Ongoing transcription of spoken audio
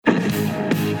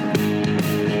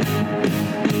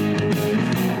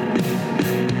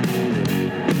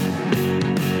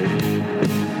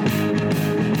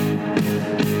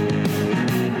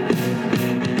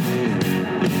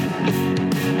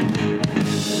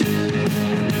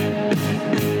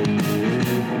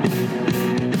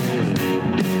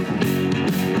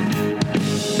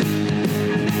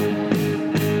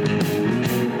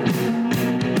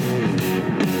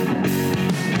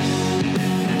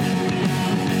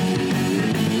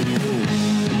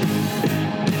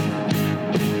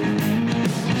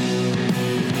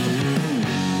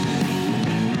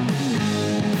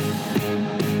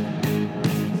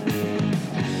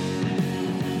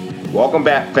Welcome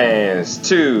back, fans,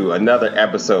 to another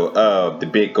episode of the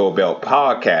Big Gold Belt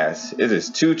Podcast. It is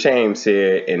 2 Chains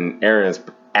here in Aaron's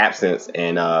absence,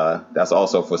 and that's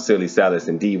also for Silly Sellers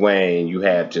and D. Wayne. You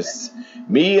have just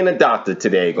me and the doctor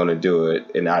today going to do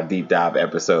it in our deep dive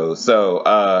episode.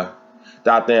 So,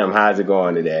 Dr. M, how's it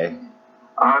going today?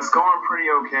 It's going pretty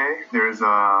okay. There's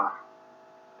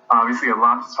obviously a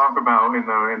lot to talk about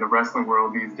in the wrestling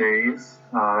world these days.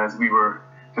 As we were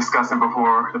discussing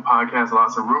before the podcast,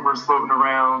 lots of rumors floating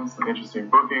around, some interesting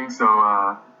bookings.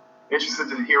 So, interested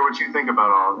to hear what you think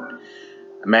about all of that.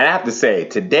 Man, I have to say,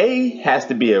 today has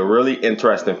to be a really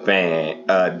interesting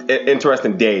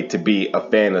day to be a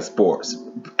fan of sports,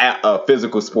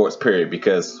 physical sports, period.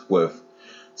 Because with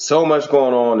so much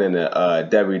going on in the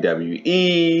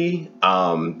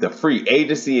WWE, the free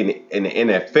agency in the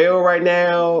NFL right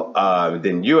now,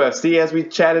 then UFC, as we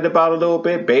chatted about a little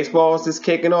bit, baseball is just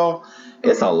kicking off.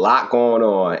 It's a lot going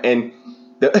on. And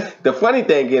the funny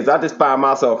thing is, I just find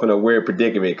myself in a weird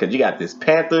predicament because you got this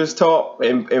Panthers talk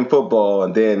in football,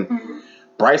 and then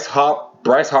Bryce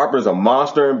Harper's a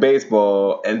monster in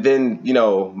baseball, and then, you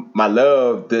know, my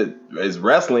love is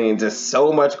wrestling, just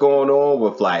so much going on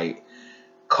with like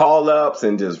call-ups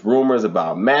and just rumors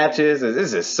about matches.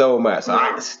 It's just so much. So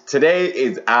I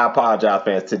apologize,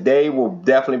 fans. Today will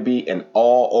definitely be an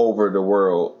all over the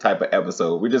world type of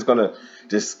episode. We're just gonna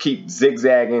just keep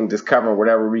zigzagging, just covering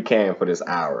whatever we can for this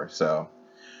hour. So,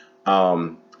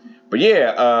 but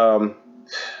yeah,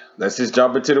 let's just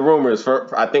jump into the rumors.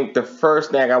 I think the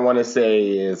first thing I want to say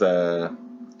is, I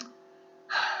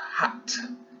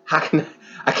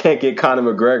can't get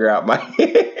Conor McGregor out my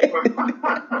head.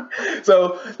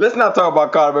 So let's not talk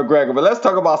about Conor McGregor, but let's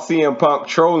talk about CM Punk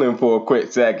trolling for a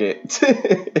quick second.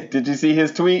 Did you see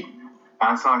his tweet?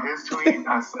 I saw his tweet.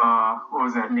 I saw, what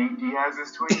was that, Nate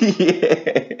Diaz's tweet?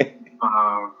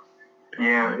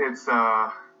 Yeah,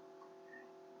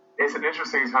 it's an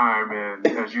interesting time, and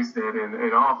as you said,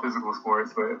 in all physical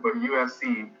sports, but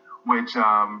UFC, which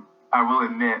I will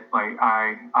admit, like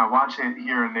I watch it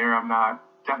here and there. I'm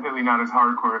definitely not as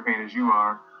hardcore a fan as you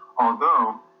are,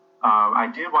 although I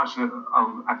did watch it,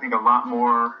 I think, a lot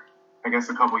more, I guess,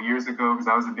 a couple years ago, because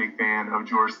I was a big fan of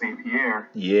Georges St. Pierre.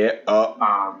 Yeah.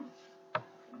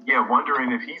 Yeah,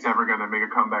 wondering if he's ever going to make a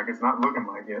comeback. It's not looking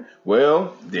like it.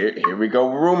 Well, here we go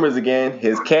with rumors again.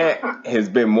 His cat has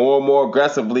been more and more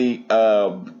aggressively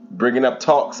bringing up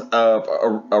talks of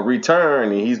a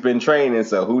return, and he's been training,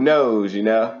 so who knows, you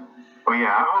know? Well,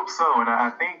 yeah, I hope so. And I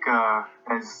think,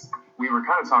 as we were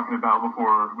kind of talking about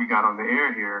before we got on the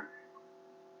air here,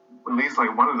 at least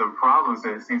like one of the problems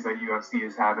that it seems that UFC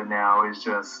is having now is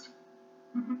just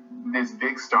these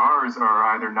big stars are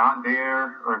either not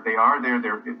there, or if they are there,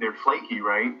 they're flaky,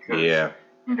 right? Yeah.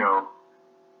 You know,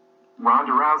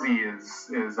 Ronda Rousey is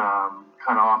kind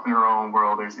of off in her own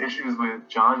world. There's issues with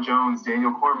John Jones,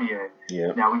 Daniel Cormier.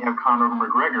 Yeah. Now we have Conor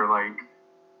McGregor. Like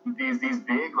these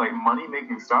big like money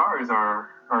making stars are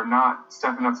not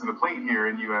stepping up to the plate here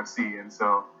in UFC, and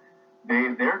so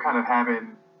they're kind of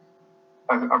having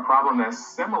a problem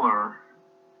that's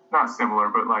not similar,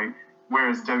 but like,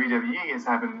 whereas WWE is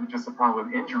having just a problem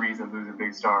with injuries and losing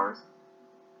big stars,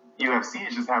 UFC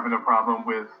is just having a problem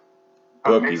with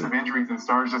a mix of injuries and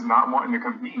stars just not wanting to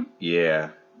compete. Yeah.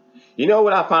 You know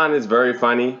what I find is very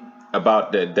funny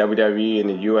about the WWE and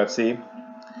the UFC?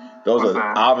 Those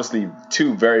are obviously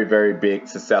 2 very, very big,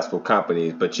 successful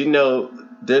companies, but you know,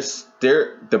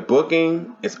 the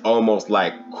booking is almost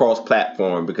like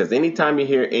cross-platform, because anytime you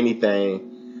hear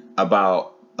anything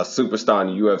about a superstar in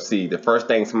the UFC, the first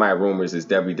thing somebody rumors is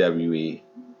WWE.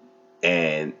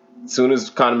 And as soon as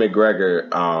Conor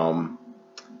McGregor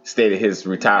stated his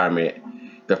retirement,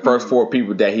 the first 4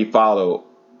 people that he followed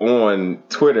on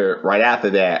Twitter right after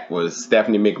that was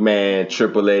Stephanie McMahon,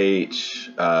 Triple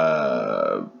H,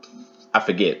 I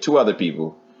forget, 2 other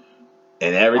people.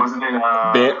 And Wasn't it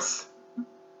Vince.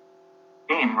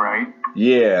 Right?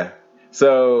 Yeah.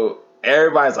 So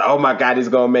everybody's like, oh my God, he's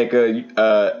gonna make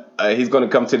he's gonna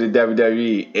come to the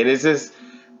WWE. And it's just,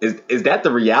 is that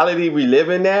the reality we live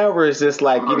in now, where it's just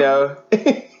like, you know,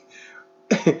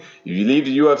 you leave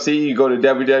the UFC, you go to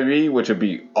WWE, which would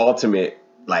be ultimate,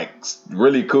 like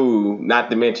really cool.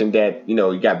 Not to mention that, you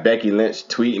know, you got Becky Lynch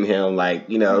tweeting him like,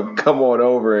 you know, come on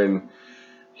over and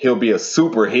he'll be a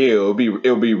super heel.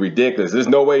 It'll be ridiculous. There's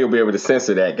no way you'll be able to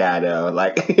censor that guy though.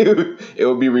 Like it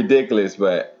would be ridiculous.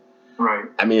 But right.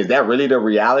 I mean, is that really the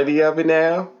reality of it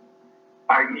now?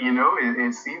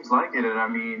 It seems like it, and I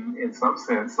mean, in some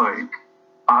sense, like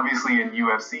obviously in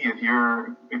UFC, if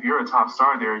you're a top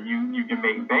star there, you can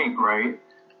make bank, right?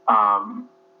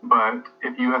 But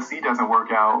if UFC doesn't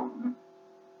work out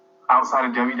outside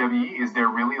of WWE, is there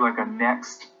really like a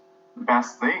next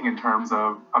best thing in terms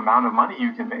of amount of money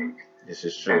you can make. This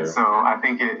is true. And so I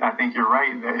think you're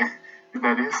right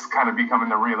that is kind of becoming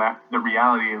the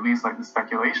reality, at least like the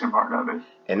speculation part of it.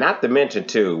 And not to mention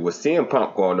too, with CM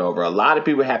Punk going over, a lot of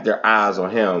people have their eyes on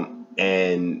him,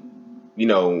 and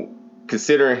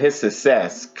considering his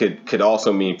success could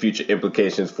also mean future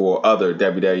implications for other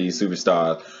WWE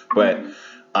superstars. But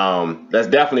let's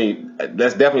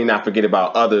definitely not forget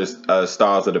about other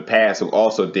stars of the past who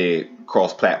also did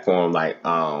cross-platform, like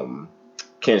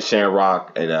Ken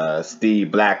Shamrock and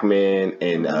Steve Blackman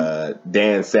and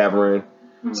Dan Severn.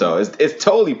 Mm-hmm. So it's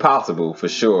totally possible for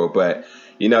sure. But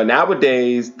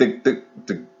nowadays the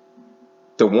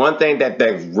one thing that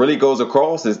really goes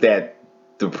across is that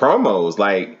the promos,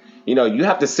 like, you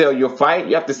have to sell your fight,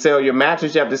 you have to sell your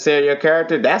matches, you have to sell your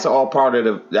character. That's all part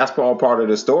of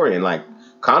the story. And like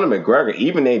Conor McGregor,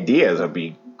 even Nate Diaz would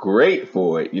be great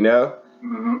for it,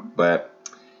 Mm-hmm. But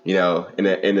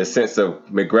in the sense of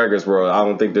McGregor's world, I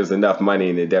don't think there's enough money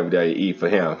in the WWE for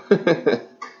him.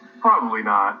 Probably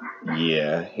not.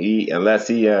 Yeah, unless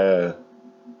he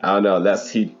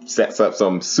sets up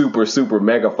some super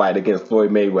mega fight against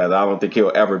Floyd Mayweather, I don't think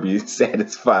he'll ever be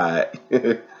satisfied.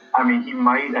 I mean, he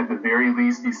might at the very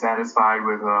least be satisfied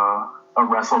with a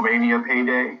WrestleMania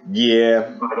payday. Yeah.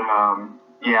 But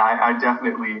I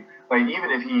definitely, like,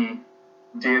 even if he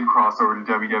did cross over to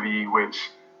WWE,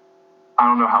 which I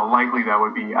don't know how likely that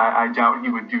would be, I doubt he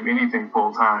would do anything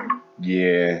full time.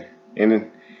 Yeah.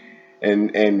 And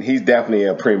he's definitely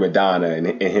a prima donna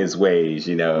in his ways,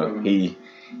 Mm-hmm.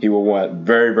 He will want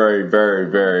very, very, very,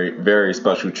 very, very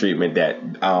special treatment that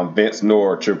Vince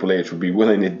nor Triple H would be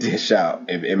willing to dish out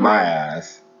in my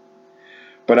eyes.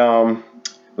 But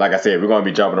like I said, we're going to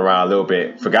be jumping around a little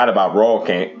bit. Forgot about Raw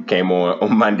came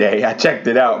on Monday. I checked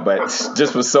it out, but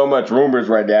just with so much rumors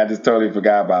right there, I just totally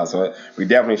forgot about it. So we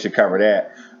definitely should cover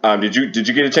that. Did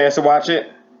you get a chance to watch it?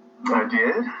 I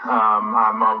did.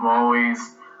 I'm always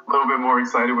a little bit more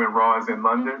excited when Raw is in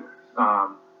London.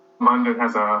 London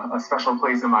has a special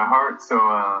place in my heart, so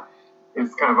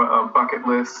it's kind of a bucket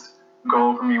list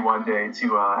goal for me one day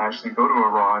to actually go to a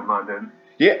Raw in London.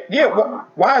 Yeah.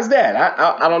 Why is that?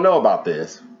 I don't know about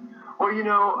this. Well,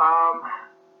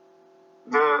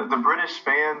 the British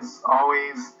fans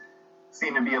always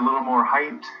seem to be a little more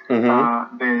hyped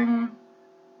than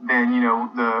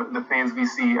the fans we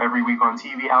see every week on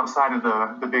TV outside of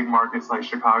the big markets like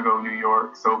Chicago, New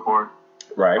York, so forth.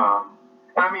 Right.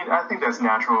 And I mean, I think that's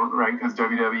natural, right? Because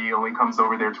WWE only comes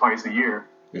over there twice a year.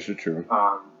 This is true.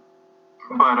 But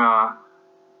I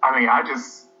mean, and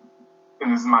this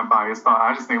is my biased thought,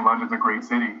 I just think London's a great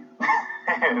city.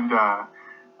 And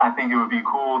I think it would be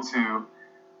cool to,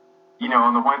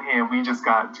 on the one hand, we just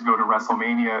got to go to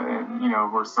WrestleMania and,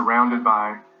 we're surrounded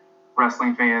by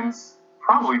wrestling fans,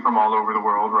 probably from all over the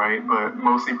world, right? But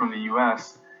mostly from the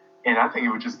U.S. And I think it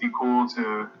would just be cool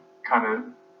to kind of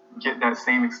get that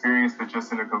same experience, but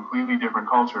just in a completely different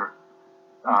culture.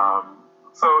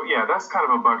 So, yeah, that's kind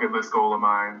of a bucket list goal of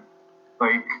mine.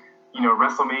 Like,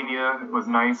 WrestleMania was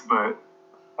nice, but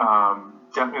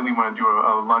definitely want to do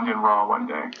a London Raw one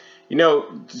day.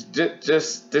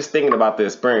 Just thinking about the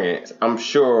experience, I'm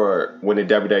sure when the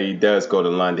WWE does go to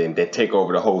London, they take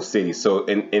over the whole city. So,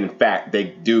 in fact, they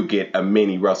do get a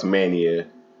mini WrestleMania,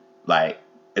 like,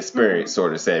 experience,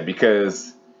 sort of said,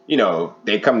 because,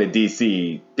 they come to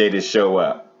DC, they just show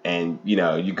up, and, you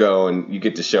go and you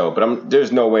get the show. But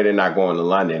there's no way they're not going to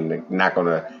London. They're not going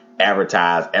to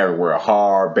advertise everywhere,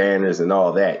 hard banners and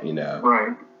all that,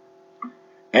 Right.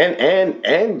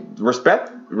 And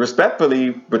respectfully,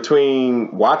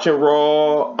 between watching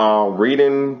Raw,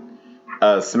 reading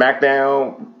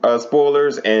SmackDown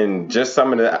spoilers, and just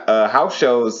some of the house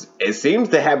shows, it seems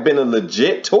to have been a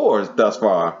legit tour thus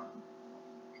far.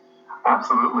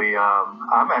 Absolutely.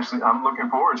 I'm looking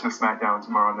forward to SmackDown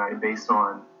tomorrow night based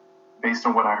on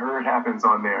what I heard happens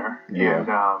on there.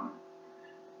 Yeah.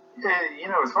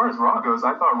 And as far as Raw goes,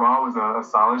 I thought Raw was a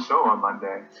solid show on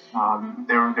Monday.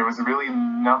 There was really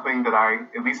nothing that I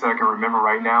can remember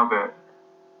right now that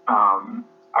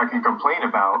I can complain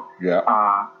about. Yeah.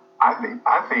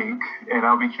 I think, and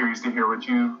I'll be curious to hear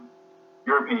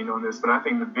your opinion on this, but I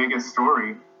think the biggest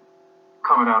story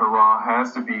coming out of Raw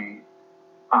has to be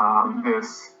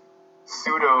this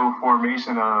pseudo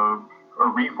formation of a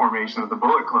reformation of the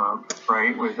Bullet Club,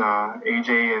 right, with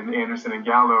AJ and Anderson and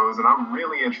Gallows, and I'm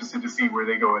really interested to see where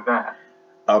they go with that.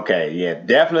 Okay, yeah,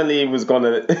 definitely was going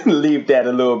to leave that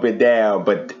a little bit down,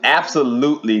 but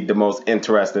absolutely the most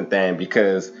interesting thing,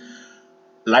 because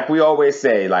like we always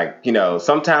say, like,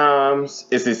 sometimes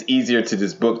it's just easier to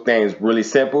just book things really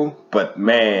simple, but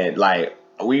man, like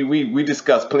we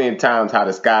discussed plenty of times how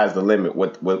the sky's the limit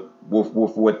with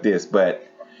with this, but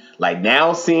like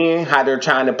now seeing how they're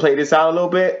trying to play this out a little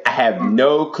bit, I have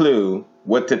no clue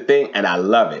what to think, and I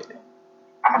love it.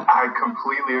 I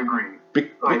completely agree.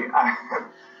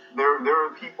 There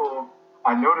were people,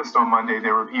 I noticed on Monday,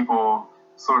 there were people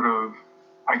sort of,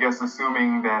 I guess,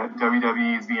 assuming that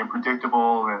WWE is being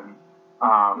predictable and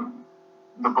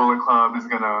the Bullet Club is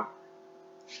going to,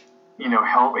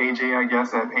 help AJ, I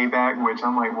guess, at Payback, which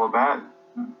I'm like, well,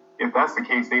 if that's the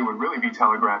case, they would really be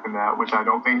telegraphing that, which I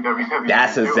don't think WWE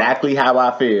That's is exactly doing. how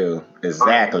I feel.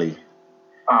 Exactly. Which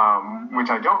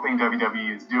I don't think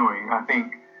WWE is doing. I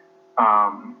think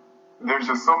there's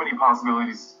just so many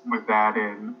possibilities with that,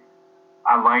 and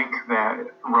I like that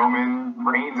Roman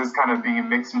Reigns is kind of being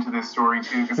mixed into this story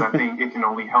too, because I think it can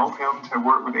only help him to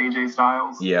work with AJ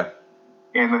Styles. Yeah.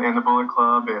 And the Bullet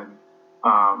Club, and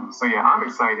so yeah, I'm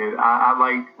excited. I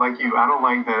like you. I don't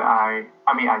like that. I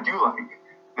do like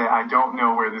that. I don't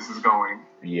know where this is going.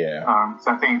 Yeah.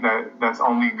 So I think that's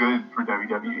only good for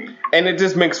WWE. And it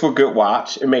just makes for good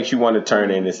watch. It makes you want to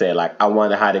turn in and say, like, I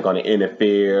wonder how they're going to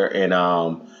interfere. And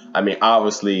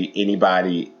obviously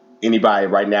anybody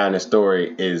right now in the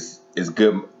story is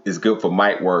good for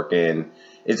mic work, and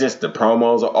it's just the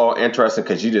promos are all interesting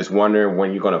because you just wonder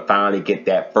when you're going to finally get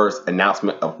that first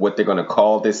announcement of what they're going to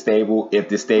call this stable if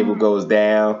this stable goes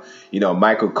down.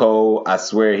 Michael Cole, I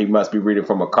swear he must be reading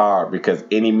from a card, because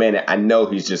any minute I know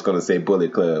he's just going to say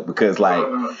Bullet Club, because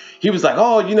he was like,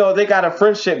 oh, they got a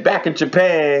friendship back in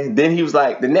Japan. Then he was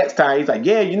like, the next time he's like,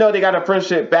 yeah, they got a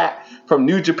friendship back from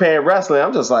New Japan Wrestling.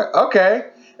 I'm just like,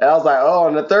 okay. And I was like, oh,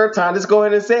 and the third time, just go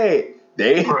ahead and say it.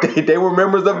 They were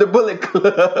members of the Bullet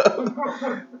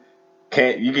Club.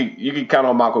 You can count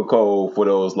on Michael Cole for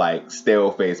those like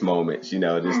stale face moments,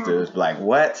 just to like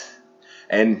what,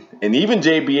 and even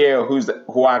JBL,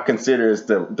 who I consider is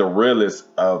the realest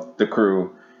of the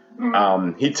crew.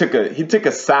 He took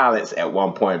a silence at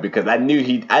one point, because I knew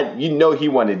he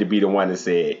wanted to be the one to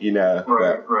say it,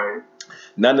 Right.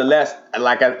 Nonetheless,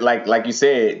 like you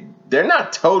said, they're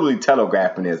not totally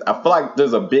telegraphing this. I feel like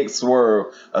there's a big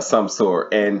swerve of some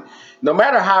sort, and no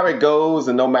matter how it goes,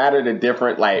 and no matter the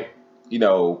different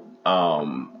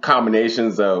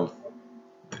combinations of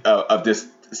this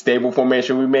stable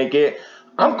formation we may get,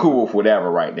 I'm cool with whatever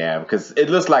right now, because it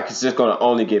looks like it's just going to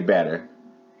only get better.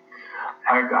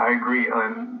 I agree,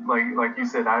 and like you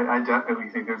said, I definitely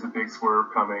think there's a big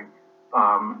swerve coming.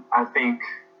 I think,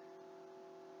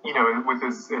 with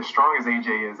as strong as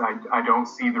AJ is, I don't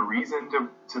see the reason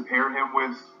to pair him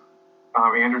with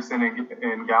Anderson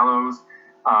and Gallows.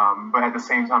 But at the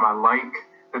same time, I like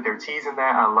that they're teasing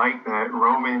that. I like that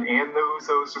Roman and the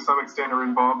Usos to some extent are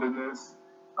involved in this.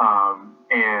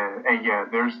 And yeah,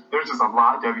 there's just a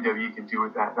lot WWE can do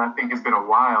with that. And I think it's been a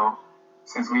while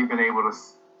since we've been able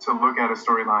to look at a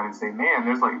storyline and say, man,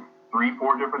 there's like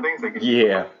 3-4 different things they can do.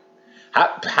 Yeah.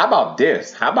 How about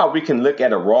this? How about we can look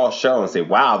at a Raw show and say,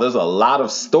 wow, there's a lot of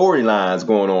storylines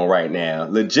going on right now,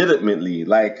 legitimately,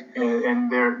 like, and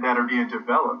that are being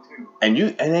developed too. And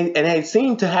they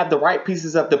seem to have the right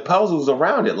pieces of the puzzles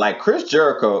around it. Like, Chris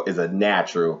Jericho is a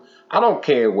natural. I don't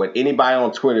care what anybody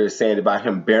on Twitter is saying about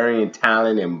him burying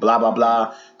talent and blah blah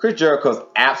blah. Chris Jericho's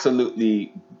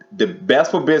absolutely the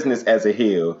best for business as a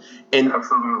heel, and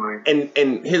absolutely,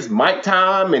 and his mic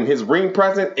time and his ring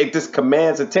presence, it just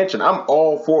commands attention. I'm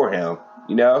all for him,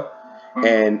 Mm-hmm.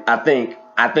 And I think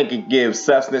it gives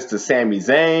substance to Sami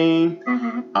Zayn.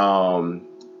 Mm-hmm.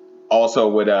 Also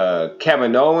with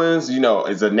Kevin Owens,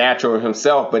 is a natural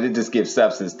himself, but it just gives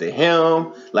substance to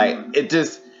him. Like, it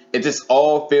just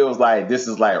all feels like this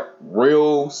is like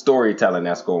real storytelling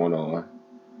that's going on.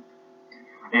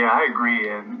 Yeah, I agree,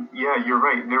 and yeah, you're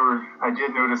right. I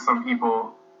did notice some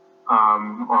people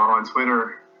on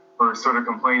Twitter were sort of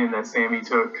complaining that Sammy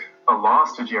took a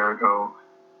loss to Jericho,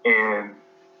 and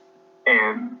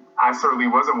I certainly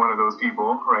wasn't one of those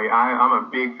people, right? I'm a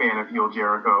big fan of heel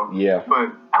Jericho. Yeah.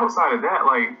 But outside of that,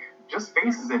 like, just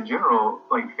faces in general,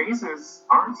 like, faces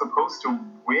aren't supposed to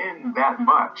win that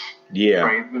much. Yeah.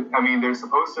 Right? I mean, they're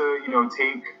supposed to,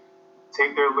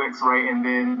 take their licks, right, and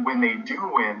then when they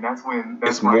do win, that's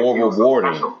it's more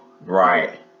rewarding. So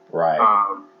right.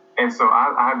 And so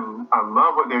I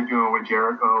love what they're doing with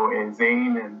Jericho and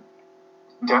Zayn, and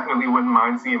definitely wouldn't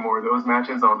mind seeing more of those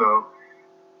matches, although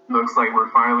looks like we're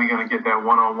finally going to get that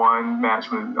one-on-one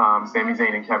match with Sami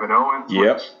Zayn and Kevin Owens.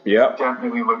 Yep.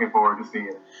 Definitely looking forward to seeing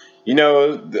it.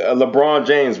 A LeBron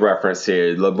James reference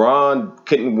here. LeBron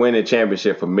couldn't win a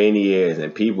championship for many years,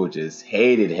 and people just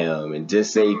hated him and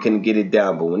just say he couldn't get it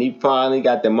done. But when he finally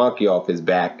got the monkey off his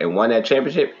back and won that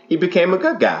championship, he became a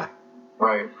good guy.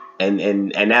 Right.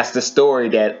 And that's the story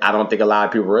that I don't think a lot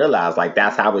of people realize. Like,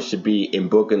 that's how it should be in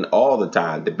booking all the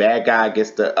time. The bad guy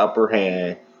gets the upper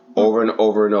hand over and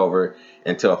over and over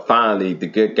until finally the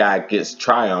good guy gets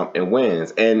triumph and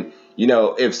wins. And, you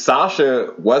know, if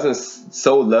Sasha wasn't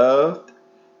so loved,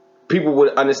 people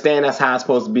would understand that's how it's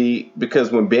supposed to be,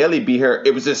 because when Bayley beat her,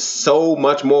 it was just so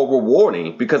much more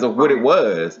rewarding because of what it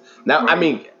was. Now, I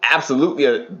mean, absolutely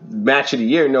a match of the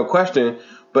year, no question.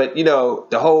 But, you know,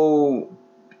 the whole,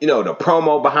 you know, the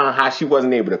promo behind how she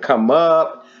wasn't able to come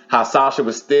up, how Sasha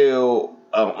was still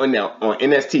on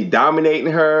NXT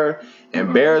dominating her,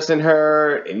 embarrassing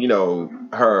her, and, you know,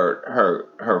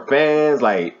 her fans,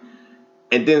 like,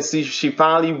 and then she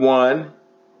finally won.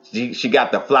 She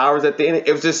got the flowers at the end.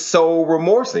 It was just so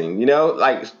remorsing, you know,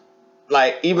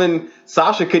 like even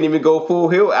Sasha couldn't even go full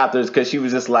heel after this because she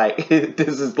was just like,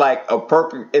 this is like a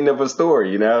perfect end of a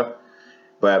story, you know.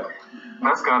 But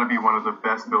that's got to be one of the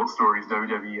best built stories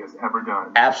WWE has ever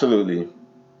done. Absolutely,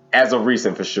 as of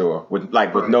recent for sure, with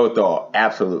no thought,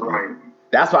 absolutely. Right.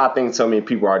 That's why I think so many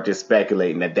people are just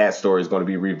speculating that story is going to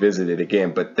be revisited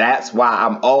again. But that's why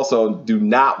I'm also do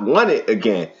not want it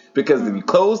again, because if you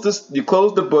close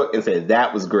the book and say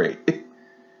that was great.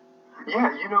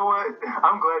 Yeah, you know what?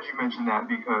 I'm glad you mentioned that,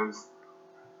 because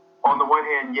on the one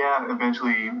hand, yeah,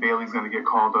 eventually Bayley's going to get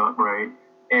called up, right?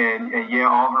 And yeah,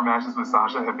 all her matches with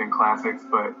Sasha have been classics,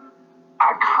 but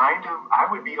I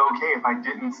would be okay if I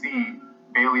didn't see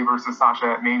Bayley versus Sasha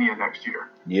at Mania next year.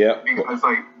 Yeah. Because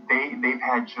like they've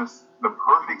had just the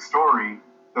perfect story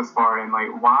thus far, and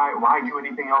like why do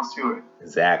anything else to it?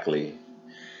 Exactly.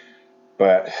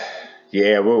 But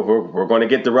yeah, we're going to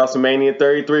get the WrestleMania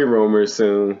 33 rumors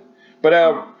soon. But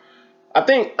I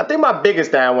think my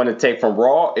biggest thing I want to take from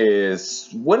Raw is,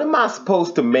 what am I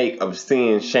supposed to make of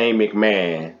seeing Shane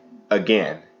McMahon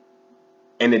again?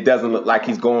 And it doesn't look like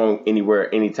he's going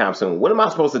anywhere anytime soon. What am I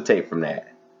supposed to take from that?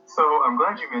 So I'm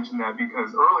glad you mentioned that,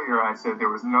 because earlier I said there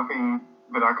was nothing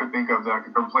that I could think of that I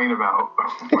could complain about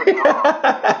with Raw.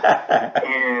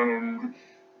 And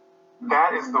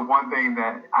that is the one thing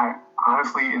that I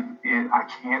honestly, I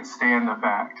can't stand the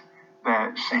fact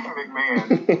that Shane McMahon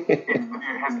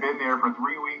has been there for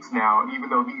 3 weeks now, even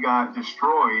though he got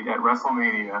destroyed at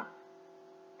WrestleMania.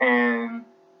 And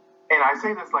I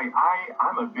say this like,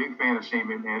 I'm a big fan of Shane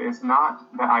McMahon. It's not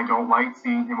that I don't like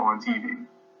seeing him on TV,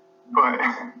 but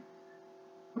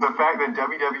the fact that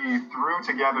WWE threw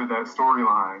together that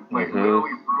storyline, like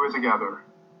literally threw it together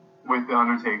with The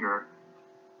Undertaker.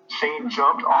 Shane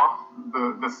jumped off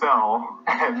the cell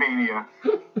at Mania,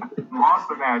 lost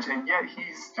the match, and yet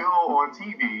he's still on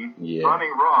TV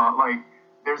running Raw. Like,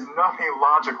 there's nothing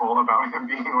logical about him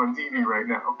being on TV right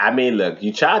now. I mean, look,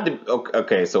 you tried to.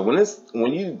 Okay, so when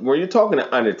you're talking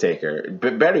to Undertaker,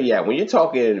 but better yet, when you're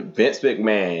talking Vince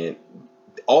McMahon,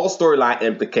 all storyline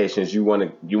implications you want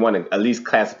to at least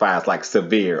classify as like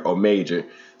severe or major.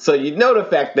 So you know the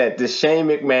fact that the Shane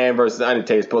McMahon versus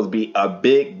Undertaker is supposed to be a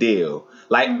big deal.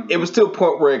 Like, it was to a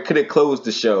point where it could have closed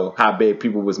the show how big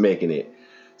people was making it.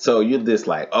 So you're just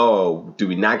like, oh, do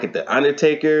we not get the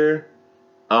Undertaker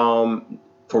for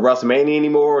WrestleMania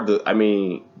anymore?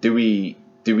 Do we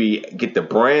get the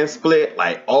brand split?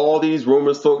 Like, all these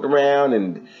rumors floating around,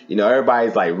 and you know,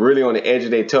 everybody's like really on the edge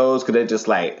of their toes because they're just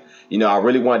like, you know, I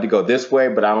really wanted to go this way,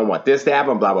 but I don't want this to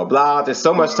happen, blah, blah, blah. There's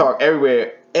so much talk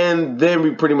everywhere. And then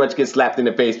we pretty much get slapped in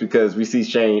the face because we see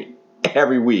Shane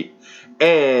every week.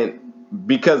 And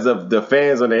because of the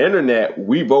fans on the internet,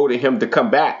 we voted him to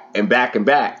come back and back and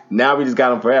back. Now we just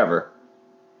got him forever.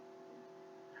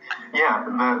 Yeah,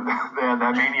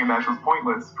 that Mania match was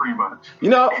pointless, pretty much. You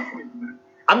know,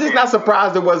 I'm just not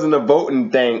surprised there wasn't a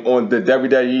voting thing on the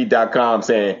WWE.com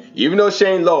saying, even though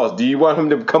Shane lost, do you want him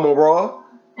to come on Raw?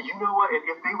 You know what?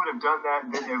 If they would have done that,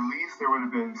 then at least there would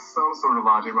have been some sort of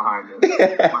logic behind it.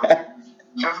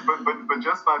 But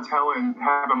just by having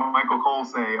Michael Cole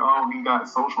say, "Oh, he got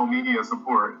social media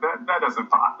support," that doesn't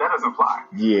fly. That doesn't fly.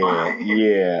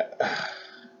 Yeah.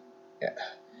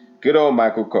 Good old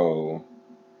Michael Cole.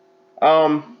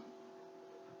 All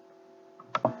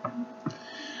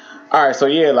right, so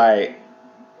yeah, like,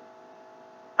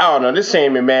 I don't know, this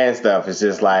Shane McMahon stuff is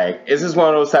just like, it's just one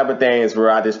of those type of things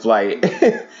where I just feel like,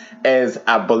 as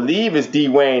I believe it's D.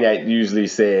 Wayne that usually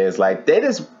says, like,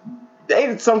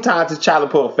 they sometimes just try to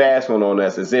pull a fast one on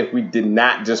us as if we did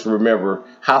not just remember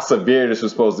how severe this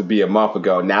was supposed to be a month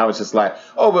ago. Now it's just like,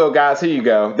 oh, well, guys, here you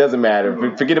go. Doesn't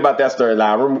matter. Forget about that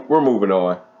storyline. We're moving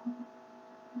on.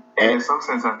 And in some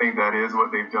sense, I think that is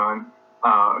what they've done.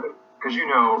 Because, you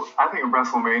know, I think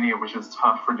WrestleMania was just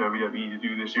tough for WWE to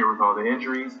do this year with all the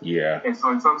injuries. Yeah. And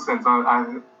so in some sense, part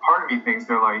of me thinks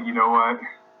they're like, you know what?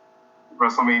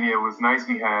 WrestleMania was nice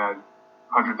we had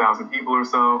 100,000 people or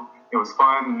so. It was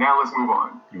fun. Now let's move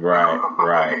on.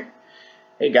 Right.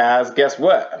 Hey guys, guess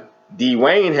what?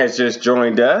 Dwayne has just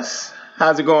joined us.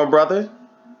 How's it going, brother?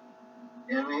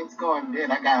 Yeah, man, it's going good.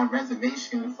 I got a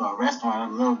reservation for a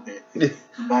restaurant in a little bit,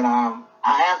 but I'm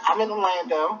in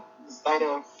Orlando, the site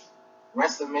of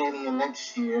WrestleMania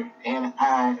next year, and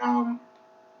I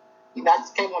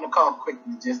just came on the call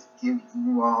quickly just to give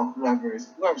you all whoever's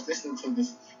listening to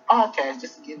this podcast,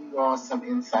 just to give you all some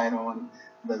insight on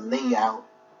the layout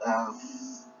of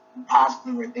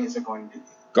possibly where things are going to be.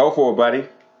 Go for it, buddy.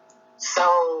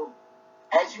 So,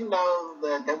 as you know,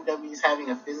 the WWE is having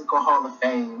a physical Hall of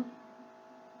Fame.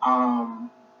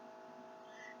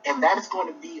 And that is going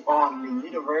to be on the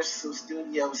Universal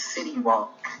Studios City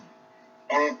Walk.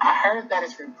 And I heard that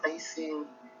it's replacing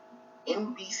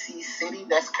NBC City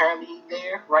that's currently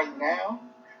there right now.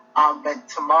 But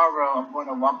tomorrow I'm going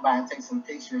to walk by and take some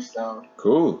pictures. So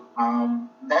cool.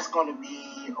 That's going to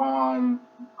be on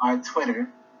our Twitter.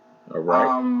 All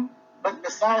right. But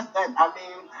besides that, I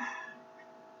mean,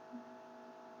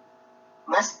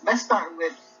 let's start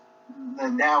with the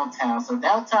downtown. So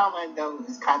downtown Orlando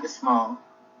is kind of small,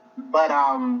 but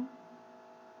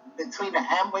between the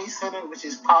Amway Center, which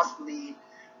is possibly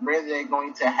where they're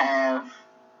going to have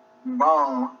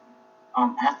Raw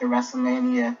after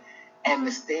WrestleMania, and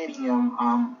the stadium,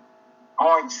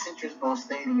 Orange Citrus Bowl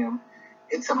Stadium,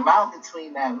 it's a mile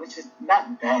between that, which is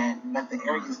not bad, but the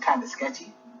area is kind of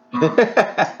sketchy.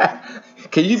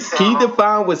 Can you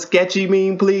define what sketchy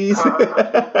mean, please?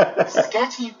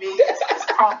 Sketchy means it's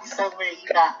probably somewhere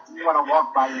you want to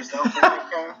walk by yourself.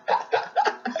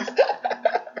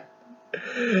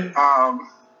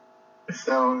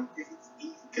 So you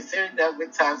consider that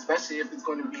with time, especially if it's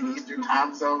going to be the Eastern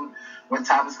time zone, what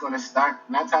time it's going to start.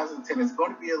 9 times out of 10, it's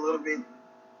going to be a little bit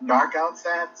dark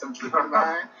outside, so keep in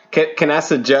mind. Can I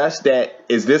suggest that,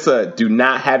 is this a do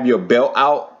not have your belt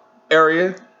out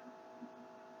area?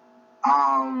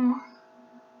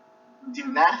 Do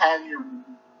not have your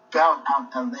belt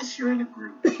out unless you're in a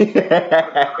group.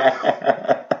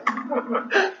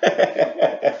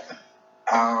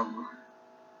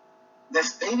 The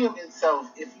stadium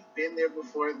itself, if you've been there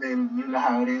before, then you know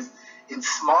how it is. It's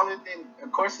smaller than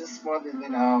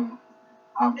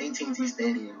AT&T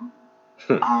Stadium.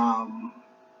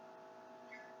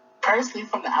 Personally,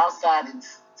 from the outside,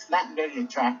 it's not very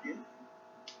attractive.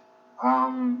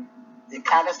 It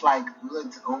kind of like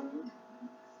looks old.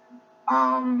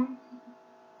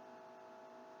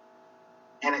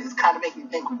 And it's kind of making me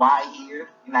think, why here?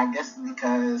 And I guess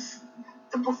because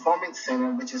the Performance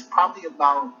Center, which is probably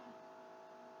about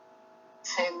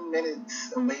 10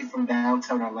 minutes away from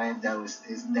downtown Orlando,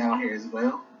 is down here as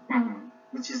well,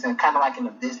 which is kind of like in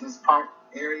a business park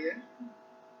area.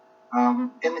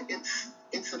 And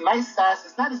it's a nice size.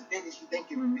 It's not as big as you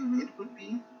think it would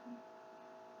be,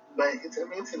 but it's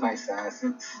a nice size.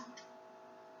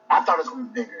 I thought it was going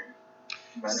to be bigger,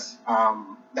 but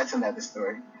that's another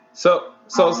story. So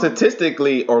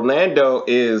statistically, Orlando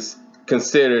is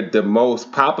considered the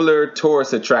most popular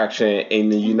tourist attraction in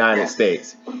the United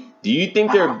States. Do you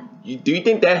think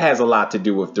that has a lot to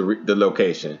do with the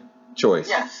location choice?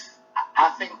 Yes, I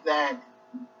think that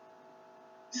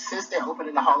since they're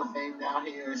opening the Hall of Fame down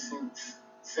here,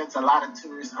 since a lot of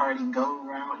tourists already go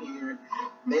around here,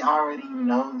 they already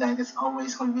know that it's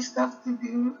always going to be stuff to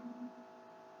do.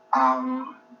 I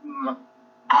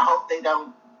hope they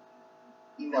don't,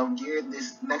 gear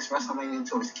this next WrestleMania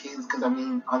towards kids, because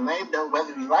Orlando,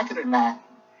 whether we like it or not,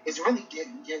 is really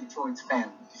geared towards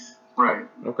families. Right.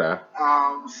 Okay.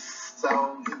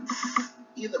 So it's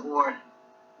either or,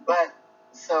 but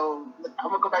so I'm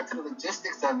gonna go back to the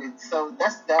logistics of it. So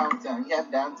that's downtown. You have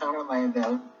downtown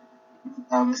Orlando.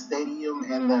 The stadium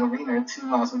and the arena are 2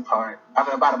 miles apart.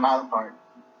 About a mile apart.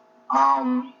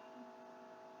 And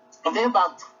then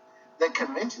about the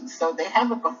convention. So they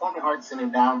have a performing arts center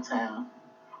downtown,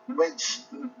 which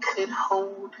could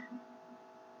hold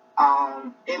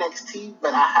NXT,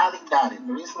 but I highly doubt it.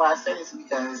 The reason why I say this is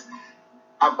because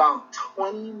about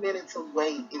 20 minutes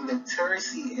away in the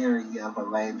touristy area of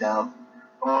Orlando,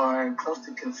 or close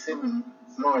to Kissimmee,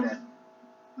 Florida,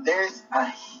 there's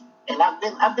and I've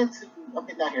been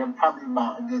down here probably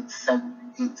about a good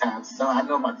 7-8 times, so I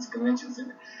know about this convention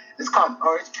center. It's called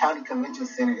Orange County Convention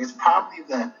Center. It's probably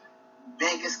the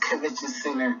biggest convention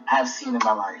center I've seen in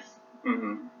my life.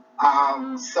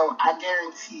 Mm-hmm. So I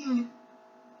guarantee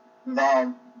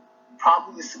that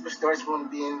probably the superstars going to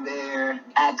be in there,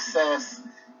 access,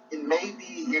 and maybe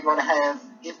you're going to have,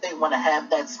 if they want to have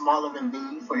that small of a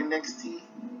venue for NXT,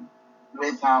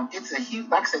 with it's a huge,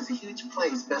 like I said, it's a huge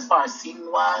place, but as far as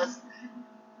seating wise,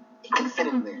 it can fit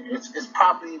in there. It's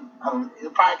probably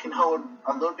it probably can hold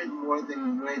a little bit more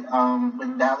than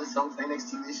when Dallas holds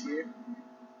NXT this year.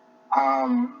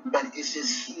 But it's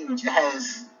just huge. It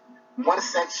has one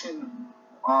section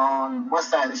on one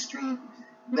side of the street,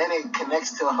 then it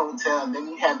connects to a hotel, then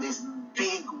you have this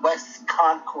big West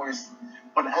concourse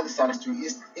on the other side of the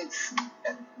street.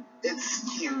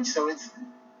 It's huge. So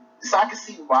I can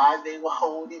see why they will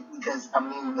hold it, because I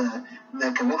mean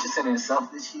the convention center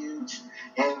itself is huge,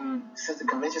 and since the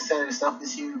convention center itself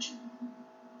is huge,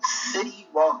 City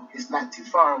Walk is not too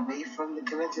far away from the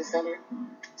convention center,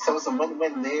 so it's a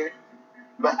win-win there.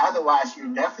 But otherwise, you're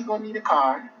definitely gonna need a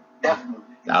car. Definitely.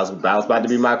 That was about to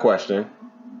be my question.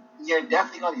 You're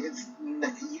definitely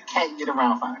you can't get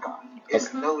around without a car.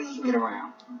 It's no way you can get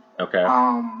around. Okay.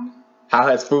 How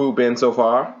has food been so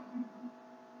far?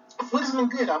 Food has been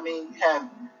good. I mean, you have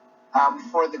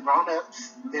for the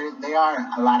grown-ups, there are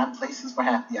a lot of places for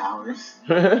happy hours.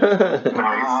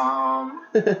 Nice.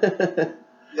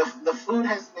 The food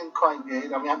has been quite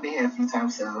good. I mean, I've been here a few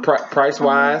times. So price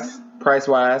wise,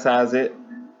 how's it?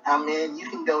 I mean, you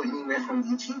can go anywhere from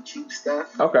the cheap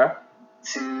stuff. Okay.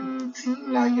 To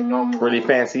your normal. Really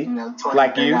fancy. $20,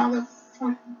 like you.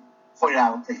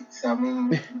 $40 plates. I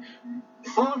mean,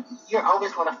 food, you're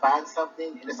always going to find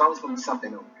something, and it's always going to be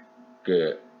something over.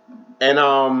 Good. And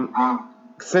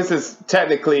since it's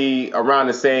technically around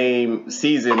the same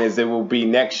season as it will be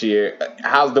next year,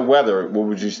 how's the weather? What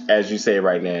would you, as you say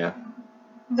right now?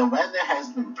 The weather has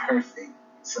been perfect.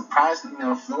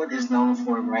 Surprisingly, Florida is known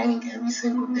for raining every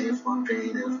single day for a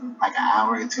period of like an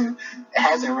hour or two. It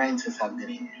hasn't rained since I've been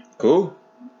here. Cool.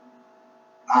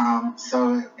 And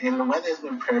the weather has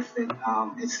been perfect.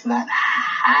 It's not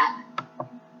hot.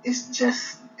 It's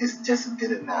just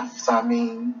good enough. So I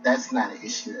mean, that's not an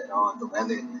issue at all. The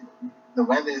weather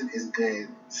is good.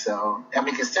 So I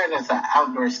mean, considering it's an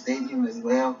outdoor stadium as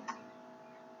well,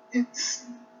 you're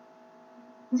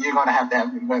gonna have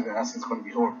good weather, else it's gonna be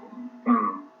horrible.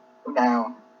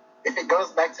 Now, if it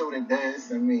goes back to what it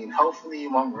does, I mean, hopefully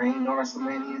it won't rain on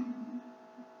WrestleMania.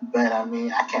 But I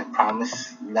mean, I can't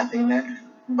promise nothing there.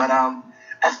 But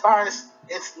as far as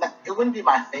it wouldn't be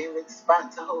my favorite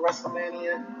spot to hold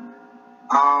WrestleMania.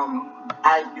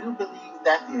 I do believe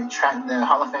that the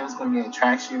Hall of Fame is going to be an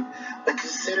attraction, but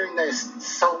considering there's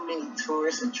so many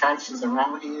tourist attractions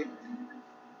around here,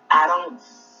 I don't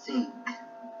think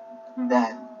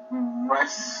that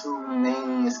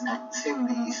WrestleMania's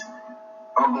activities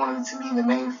are going to be the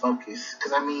main focus.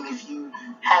 Because I mean, if you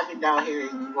have it down here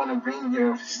and you want to bring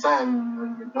your son or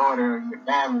your daughter or your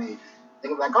family,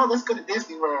 they're like, oh, let's go to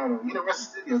Disney World or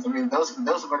Universal Studios. I mean, those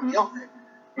are going to be open.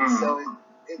 So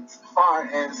as far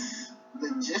as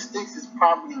logistics, is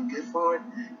probably good for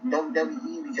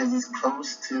WWE because it's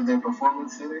close to their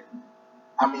performance center.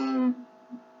 I mean,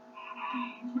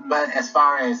 but as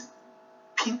far as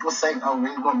people saying, oh,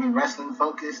 we're going to be wrestling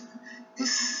focused,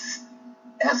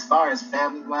 as far as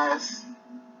family wise,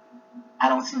 I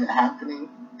don't see that happening.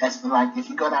 As for like, if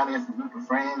you go down there with a group of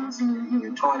friends in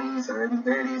your 20s or early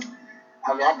 30s,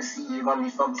 I mean, I can see you're going to be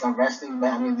focused on wrestling,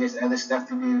 but I mean, there's other stuff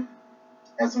to do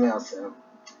as well. So,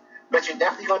 but you're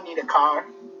definitely going to need a car.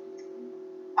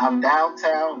 Between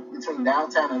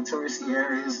downtown and touristy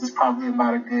areas is probably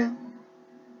about a good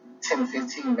 10 to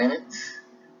 15 minutes,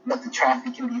 but the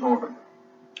traffic can be horrible.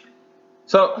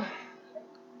 So,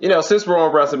 since we're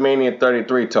on WrestleMania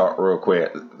 33 talk real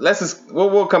quick,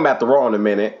 we'll come back to Raw in a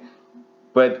minute,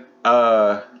 but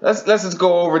let's just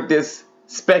go over this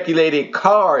speculated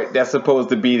card that's supposed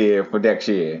to be there for next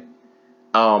year.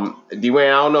 Dwayne,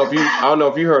 I don't know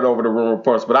if you heard over the rumor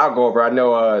reports, but I'll go over. I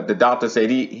know the doctor said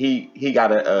he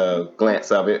got a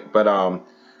glance of it, but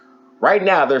right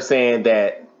now they're saying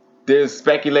that there's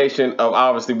speculation of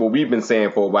obviously what we've been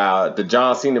saying for a while, the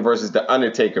John Cena versus the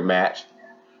Undertaker match,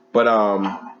 but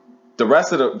the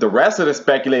rest of the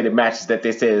speculated matches that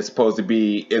they said is supposed to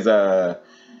be is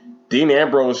Dean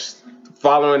Ambrose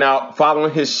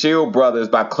following his Shield brothers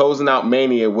by closing out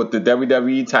Mania with the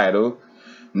WWE title.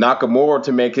 Nakamura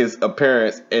to make his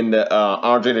appearance in the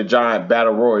Andre the Giant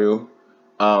Battle Royal.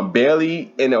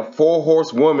 Bayley in a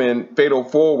 4-horsewoman fatal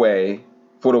 4-way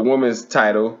for the women's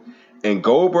title. And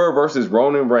Goldberg versus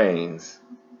Roman Reigns.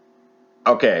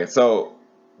 Okay, so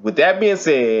with that being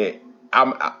said,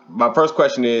 my first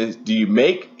question is, do you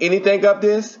make anything of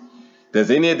this?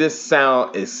 Does any of this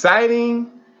sound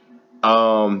exciting?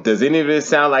 Does any of this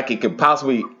sound like it could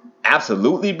possibly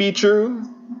absolutely be true?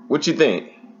 What you think?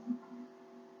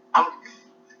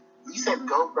 You said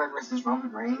Goldberg versus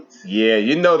Roman Reigns? Yeah,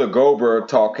 the Goldberg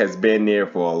talk has been there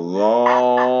for a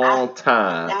long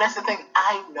time. And that's the thing,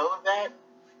 I know that,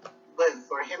 but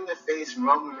for him to face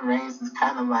Roman Reigns is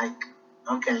kind of like,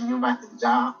 okay, you're about to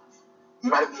job. You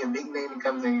about to be a big name that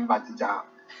comes in, you're about to job.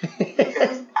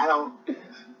 Because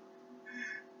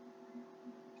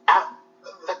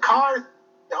the card,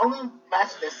 the only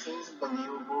match that seems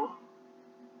believable,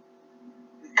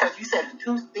 because you said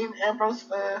who's Dean Ambrose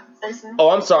facing? Oh,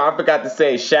 I'm sorry. I forgot to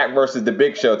say Shaq versus The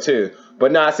Big Show, too.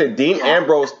 But no, I said Dean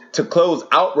Ambrose to close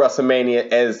out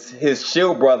WrestleMania as his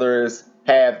Shield brothers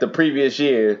have the previous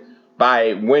year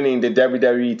by winning the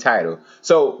WWE title.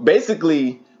 So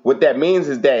basically, what that means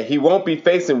is that he won't be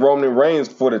facing Roman Reigns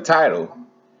for the title.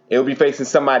 He'll be facing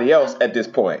somebody else at this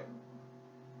point.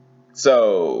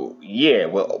 So, yeah,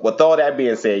 well, with all that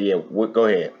being said, yeah, go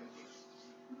ahead.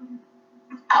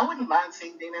 I wouldn't mind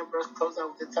seeing Dean Ambrose close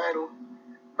out with the title,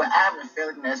 but I have a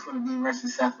feeling that's going to be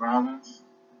versus Seth Rollins.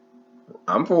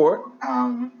 I'm for it.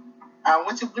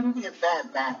 Which wouldn't be a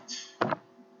bad match.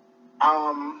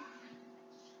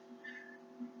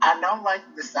 I don't like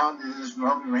the sound of this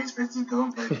Roman Reigns versus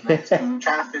Goldberg match. I'm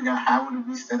trying to figure out how would it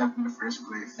be set up in the first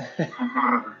place.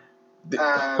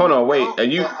 Hold on, wait. Are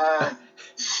you...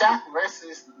 Shaq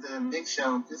versus the Big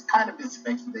Show has kind of been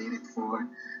speculated for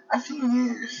a few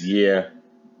years. Yeah.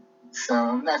 So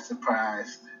I'm not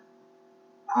surprised.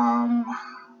 John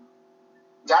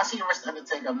Cena versus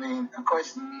Undertaker, I mean, of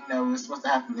course, we know it's supposed to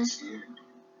happen this year.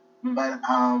 But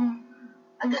I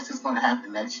guess it's going to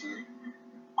happen next year.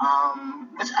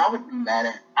 Which I would be mad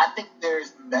at. I think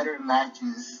there's better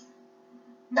matches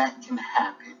that can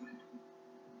happen.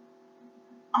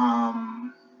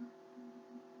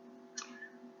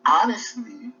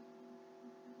 Honestly,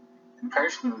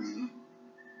 personally,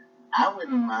 I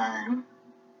wouldn't mind.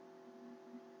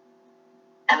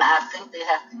 And I think they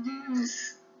have to do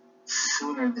this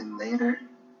sooner than later.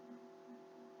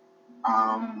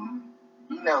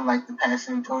 Like the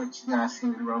passing torch you guys see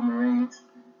with Roman Reigns.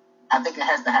 I think it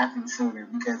has to happen sooner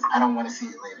because I don't want to see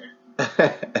it later.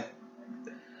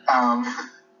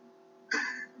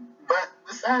 But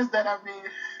besides that, I mean,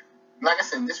 like I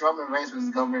said, this Roman Reigns was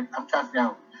Goldberg. I'm trying to figure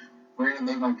out where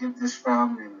they're going to get this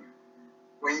from and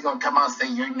where he's going to come out and say,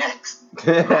 you're next.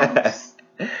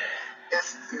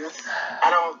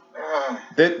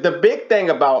 The big thing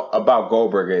about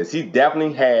Goldberg is he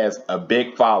definitely has a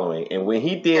big following. And when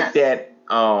he did that,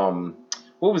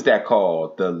 what was that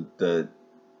called?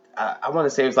 I want to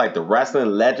say it was like the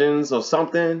Wrestling Legends or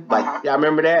something. Like, y'all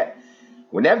remember that?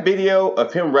 When that video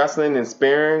of him wrestling and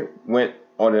sparring went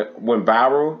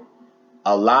viral,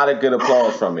 a lot of good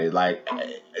applause from it. Like,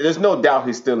 there's no doubt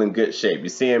he's still in good shape. You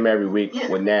see him every week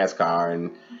with NASCAR,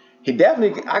 and he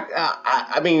definitely.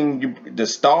 I mean, the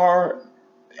star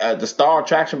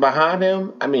attraction behind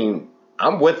him. I mean,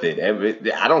 I'm with it.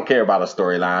 I don't care about a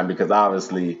storyline because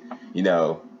obviously,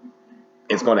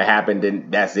 it's going to happen.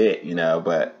 Then that's it.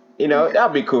 But that'll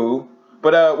be cool.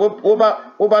 But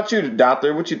what about you,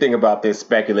 Doctor? What you think about this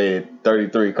speculated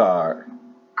 33 card?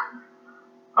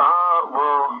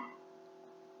 Well,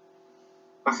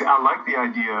 let's see. I like the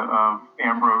idea of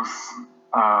Ambrose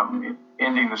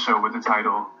ending the show with the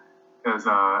title, because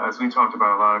as we talked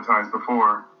about a lot of times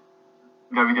before,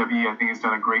 WWE I think has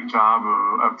done a great job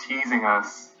of teasing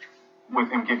us with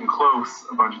him getting close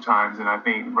a bunch of times, and I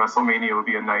think WrestleMania would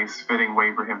be a nice fitting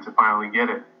way for him to finally get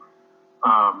it.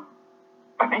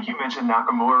 I think you mentioned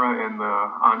Nakamura in the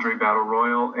Andre Battle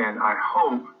Royal, and I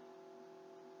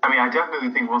definitely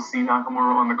think we'll see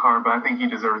Nakamura on the card, but I think he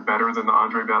deserves better than the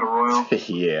Andre Battle Royal.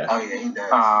 Yeah. Oh, yeah, he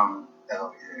does.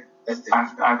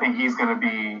 I think he's going to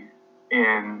be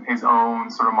in his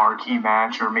own sort of marquee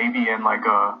match, or maybe in like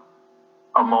a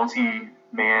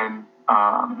multi-man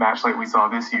match like we saw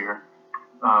this year.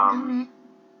 So I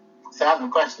have a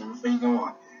question before you go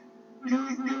on. Do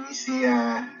we see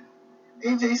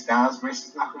AJ Styles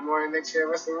versus Nakamura next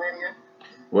year at WrestleMania?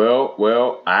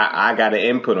 Well, I got an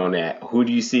input on that. Who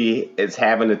do you see as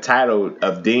having the title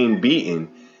of Dean beaten?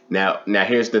 Now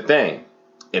here's the thing.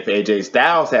 If AJ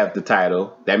Styles have the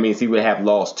title, that means he would have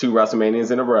lost 2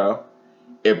 WrestleManias in a row.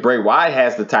 If Bray Wyatt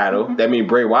has the title, that means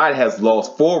Bray Wyatt has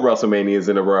lost 4 WrestleManias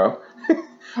in a row.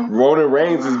 Roman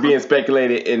Reigns is being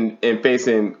speculated in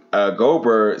facing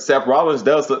Goldberg. Seth Rollins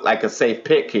does look like a safe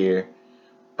pick here.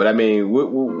 But I mean,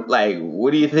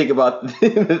 what do you think about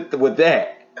with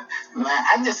that? Man,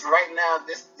 I just right now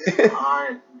this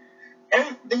card.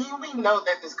 We know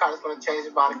that this card is going to change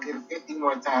about a good 50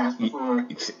 more times before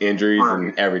injuries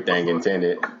and everything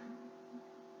intended.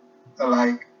 So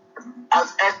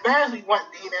as bad as we want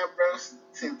Dean Ambrose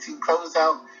to close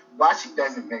out, watch he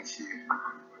does it next year.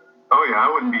 Oh yeah,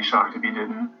 I wouldn't be shocked if he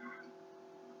didn't.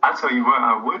 I tell you what,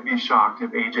 I would be shocked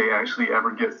if AJ actually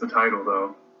ever gets the title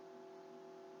though.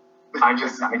 I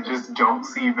just don't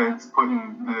see Vince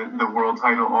putting the world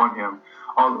title on him.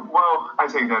 Well, I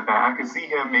take that back. I could see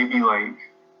him maybe like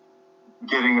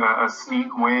getting a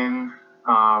sneak win,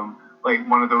 like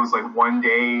one of those like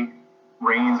 1-day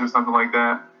reigns or something like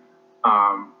that.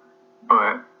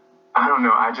 But I don't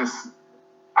know.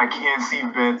 I can't see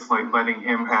Vince like letting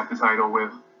him have the title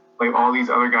with like all these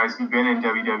other guys who've been in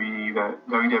WWE that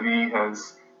WWE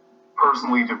has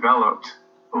personally developed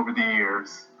over the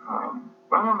years.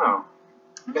 But I don't know.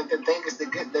 But the thing is, the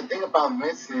thing about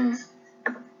Vince is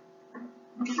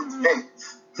he's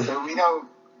Vince, so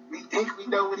we think we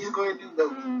know what he's going to do, but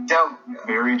we don't know.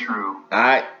 Very true.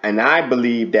 I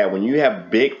believe that when you have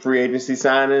big free agency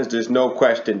signings, there's no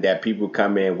question that people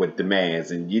come in with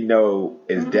demands. And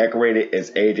as decorated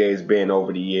as AJ's been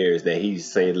over the years, that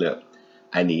he's saying, look,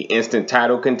 I need instant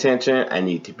title contention. I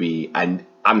need to be,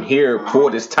 I'm here for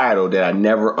this title that I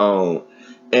never owned.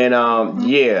 And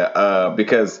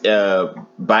because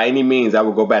by any means, I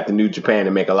would go back to New Japan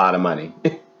and make a lot of money.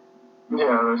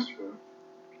 Yeah, that's true.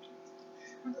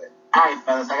 All right,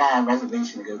 fellas, I got a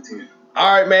reservation to go to.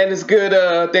 All right, man, it's good.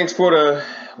 Thanks for the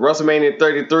WrestleMania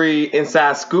 33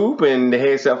 inside scoop and the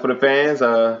heads up for the fans.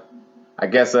 I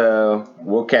guess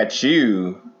we'll catch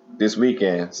you this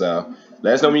weekend. So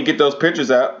let us know when you get those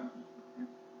pictures up.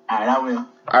 All right, I will. All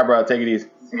right, bro, take it easy.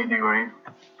 See you, Dwayne.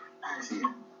 All right, see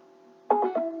you.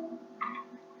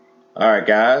 All right,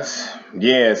 guys.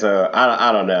 Yeah, so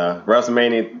I don't know.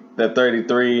 WrestleMania the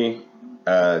 33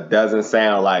 doesn't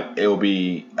sound like it'll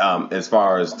be as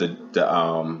far as the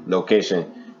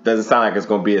location. Doesn't sound like it's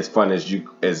gonna be as fun as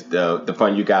the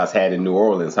fun you guys had in New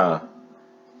Orleans, huh?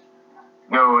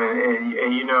 No, and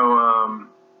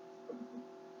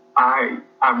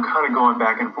I'm kind of going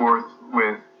back and forth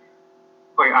with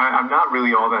like I'm not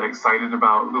really all that excited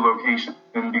about the location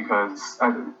because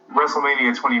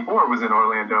WrestleMania 24 was in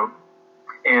Orlando,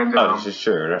 and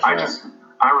sure. That's right.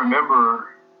 I remember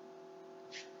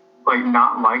like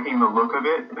not liking the look of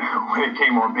it when it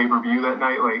came on pay-per-view that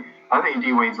night. Like I think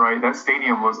Dwayne's right. That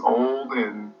stadium was old,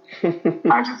 and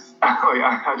I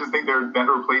just think there are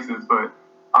better places. But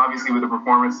obviously, with the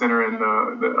Performance Center and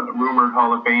the rumored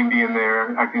Hall of Fame being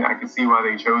there, I can see why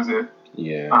they chose it.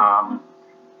 Yeah.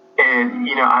 And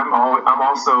I'm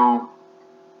also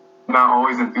not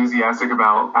always enthusiastic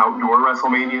about outdoor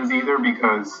WrestleManias either,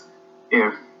 because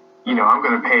if I'm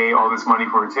going to pay all this money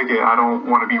for a ticket, I don't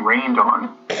want to be rained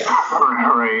on,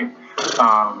 right?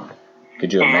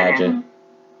 Could you imagine?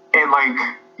 And like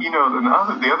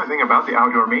the other thing about the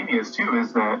outdoor manias too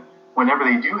is that whenever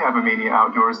they do have a mania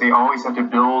outdoors, they always have to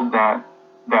build that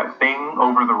thing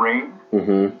over the ring,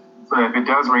 so that if it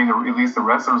does rain, at least the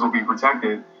wrestlers will be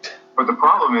protected. But the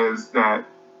problem is that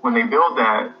when they build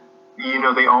that,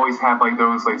 they always have like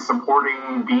those like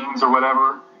supporting beams or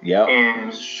whatever. Yeah. And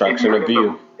obstruction of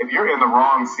view. If you're in the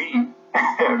wrong seat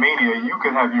at Mania, you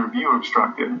could have your view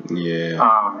obstructed. Yeah.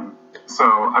 So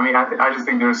I mean, I just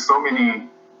think there's so many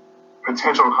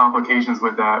potential complications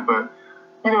with that. But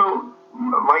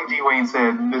like Dwayne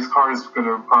said, this card is going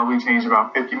to probably change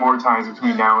about 50 more times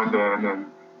between now and then,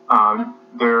 and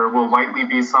there will likely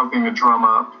be something to drum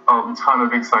up a ton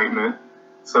of excitement.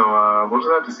 So we'll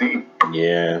just have to see.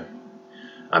 Yeah.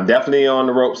 I'm definitely on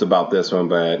the ropes about this one,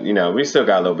 but we still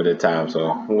got a little bit of time,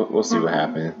 so we'll see what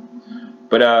happens.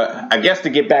 But I guess to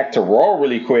get back to Raw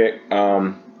really quick,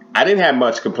 I didn't have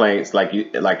much complaints, like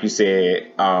you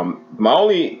said. My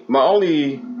only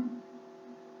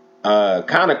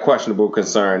kind of questionable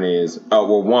concern is,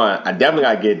 one, I definitely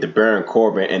gotta get the Baron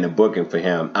Corbin and the booking for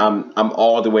him. I'm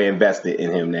all the way invested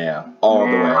in him now, all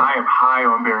the way. I am high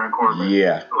on Baron Corbin.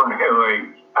 Yeah, like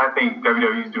I think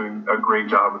WWE is doing a great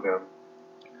job with him.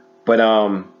 But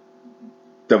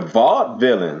the Vault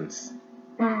villains,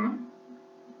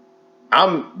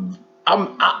 I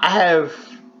have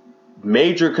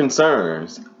major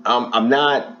concerns. I'm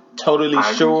not totally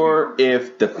sure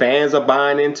if the fans are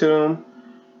buying into them.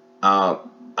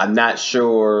 I'm not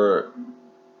sure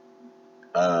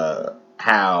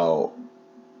how.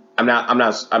 I'm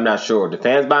not sure if the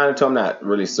fans buying into them. I'm not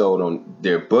really sold on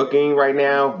their booking right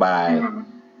now by.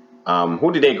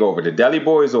 Who did they go over? The Dudley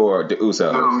Boys or the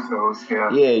Usos? The Usos, yeah.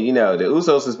 Yeah, the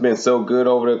Usos has been so good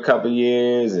over the couple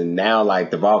years, and now like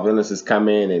the Vault Villains has come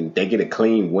in and they get a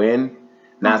clean win.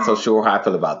 Not so sure how I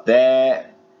feel about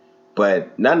that,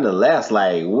 but nonetheless,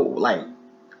 like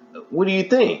what do you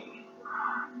think?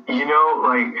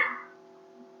 Like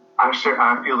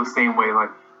I feel the same way.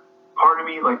 Like part of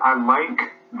me, like I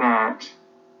like that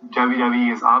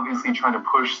WWE is obviously trying to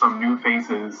push some new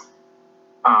faces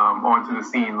onto the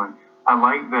scene. Like I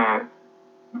like that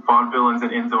Vaudevillains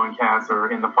and Enzo and Cass are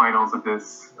in the finals of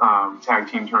this tag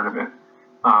team tournament.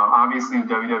 Obviously,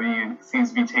 WWE seems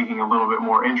to be taking a little bit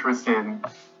more interest in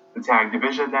the tag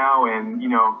division now, and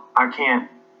I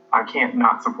can't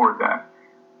not support that.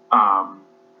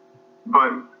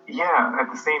 But yeah,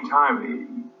 at the same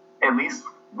time, at least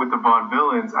with the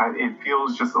Vaudevillains, it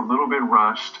feels just a little bit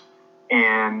rushed,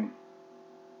 and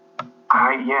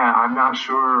I'm not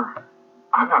sure.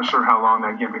 I'm not sure how long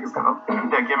that gimmick is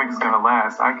gonna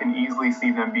last. I can easily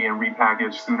see them being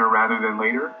repackaged sooner rather than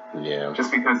later. Yeah.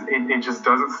 Just because it just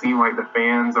doesn't seem like the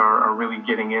fans are really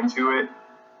getting into it.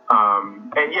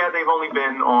 And yeah, they've only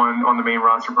been on the main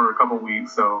roster for a couple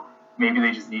weeks, so maybe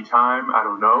they just need time. I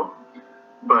don't know.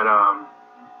 But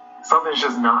something's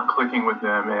just not clicking with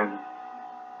them. And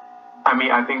I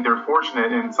mean, I think they're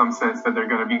fortunate in some sense that they're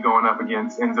going to be going up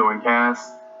against Enzo and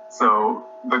Cass. So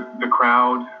the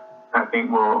crowd, I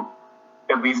think, will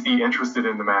at least be interested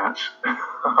in the match.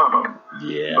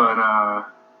 Yeah. But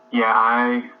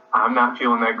I'm not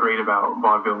feeling that great about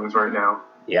Vaudevillains right now.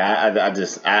 Yeah, I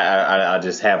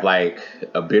just have like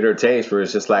a bitter taste where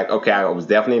it's just like, okay, I was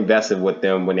definitely invested with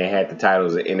them when they had the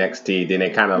titles at NXT. Then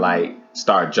they kind of like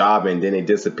start jobbing, then they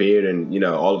disappeared, and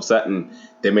all of a sudden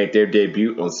they made their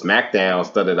debut on SmackDown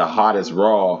instead of the hottest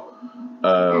Raw,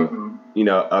 of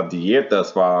the year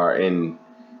thus far, and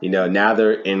now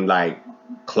they're in like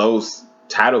close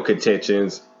title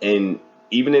contentions, and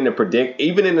even in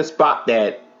the spot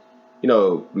that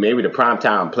maybe the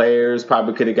primetime players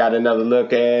probably could have got another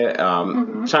look at.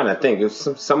 Trying to think of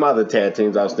some other tag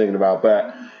teams I was thinking about,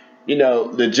 but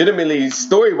legitimately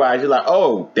story-wise, you're like,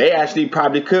 oh, they actually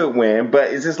probably could win,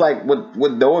 but it's just like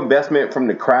with no investment from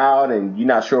the crowd, and you're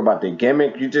not sure about their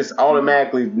gimmick, you just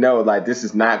automatically know like this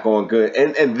is not going good.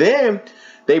 And then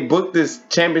they booked this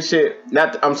championship,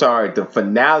 the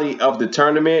finale of the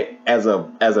tournament as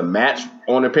a match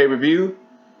on the pay-per-view.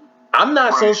 I'm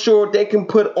not so sure they can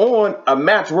put on a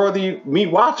match worthy me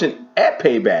watching at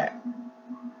Payback.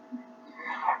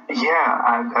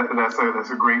 Yeah, that's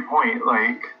a great point.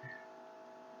 Like,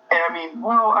 and I mean,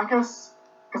 well, I guess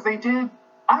because they did.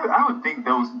 I would think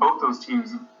both those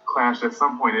teams clashed at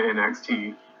some point at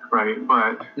NXT, right?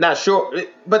 But not sure.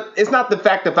 But it's not the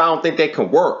fact that I don't think they can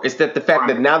work. It's that the fact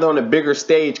that now they're on a bigger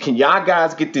stage. Can y'all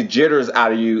guys get the jitters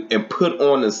out of you and put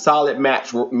on a solid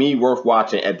match me worth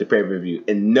watching at the pay-per-view?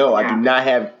 And no, I do not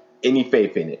have any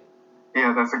faith in it.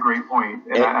 Yeah, that's a great point,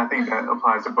 and I think that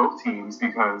applies to both teams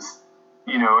because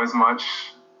as much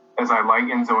as I like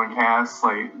Enzo and Cass,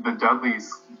 like the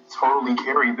Dudleys totally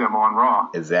carried them on Raw.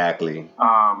 Exactly. And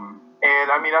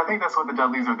I mean, I think that's what the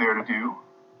Dudleys are there to do.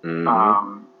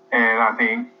 Mm-hmm. And I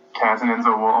think Cass and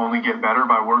Enzo will only get better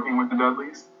by working with the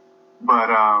Dudleys. But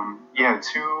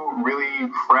two really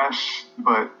fresh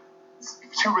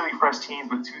teams,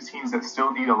 but two teams that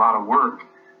still need a lot of work.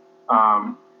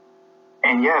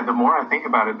 And yeah, the more I think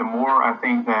about it, the more I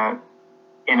think that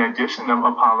in addition to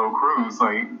Apollo Crews,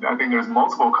 like I think there's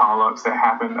multiple call-ups that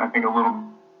happened, I think a little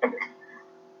bit.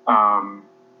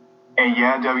 And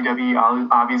yeah, WWE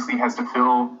obviously has to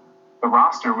fill the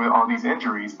roster with all these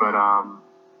injuries, but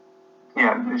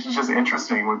it's just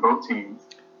interesting with both teams.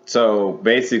 So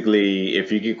basically,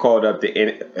 if you get called up from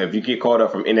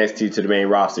NXT to the main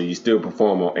roster, you still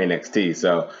perform on NXT.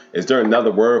 So is there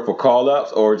another word for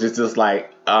call-ups, or just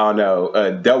like, I don't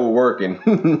know, double working?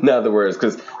 In other words,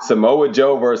 because Samoa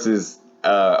Joe versus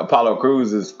Apollo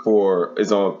Crews is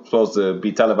supposed to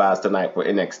be televised tonight for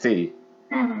NXT,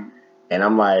 and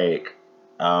I'm like,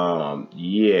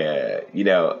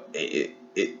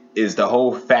 it is the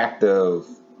whole fact of.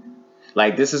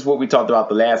 Like, this is what we talked about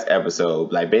the last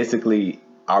episode. Like, basically,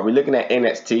 are we looking at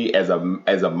NXT as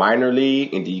a minor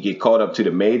league, and do you get called up to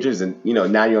the majors, and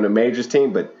now you're on the majors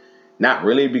team, but not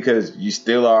really because you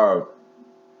still are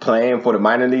playing for the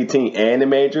minor league team and the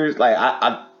majors? Like,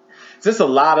 I just a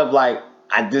lot of like,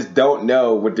 I just don't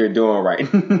know what they're doing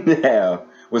right now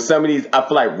with some of these. I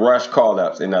feel like rush call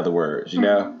ups. In other words,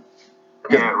 Yeah,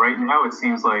 right now it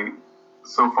seems like,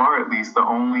 so far at least, the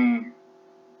only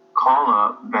call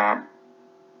up that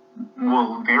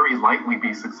will very likely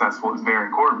be successful is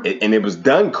Baron Corbin. And it was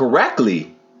done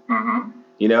correctly. Mm-hmm.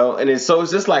 And it's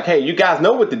just like, hey, you guys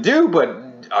know what to do, but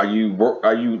are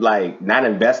you like not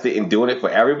invested in doing it for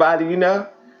everybody, Right.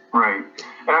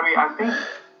 And I mean,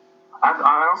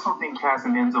 I also think Cass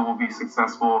and Enzo will be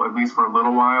successful at least for a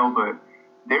little while, but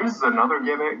there's another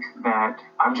gimmick that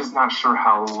I'm just not sure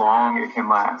how long it can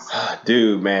last.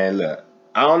 Dude, man, look.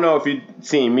 I don't know if you've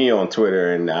seen me on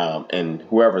Twitter and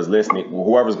whoever's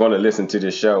going to listen to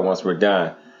this show once we're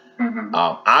done. Mm-hmm.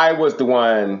 I was the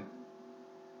one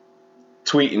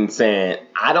tweeting saying,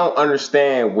 I don't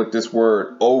understand what this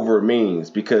word over means,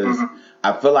 because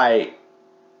I feel like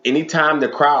anytime the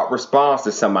crowd responds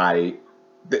to somebody,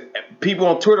 people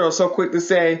on Twitter are so quick to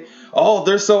say, "Oh,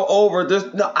 they're so over."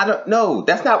 I don't know.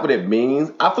 That's not what it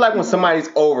means. I feel like when somebody's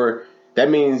over, that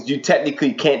means you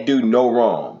technically can't do no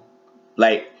wrong.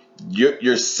 Like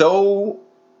you're so.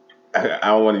 I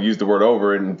don't want to use the word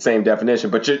over in the same definition,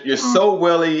 but you're so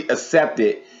well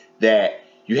accepted that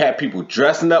you have people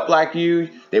dressing up like you.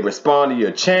 They respond to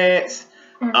your chants.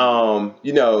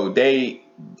 They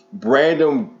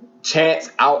random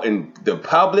chants out in the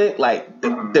public. Like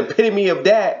the epitome of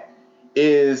that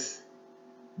is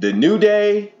the New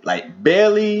Day, like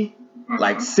Bailey,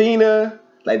 like Cena,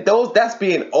 like those. That's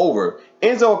being over.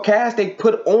 Enzo and Cass, they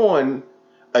put on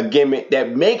a gimmick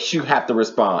that makes you have to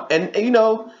respond, and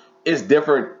it's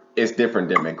different. It's different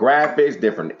demographics,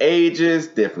 different ages,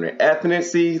 different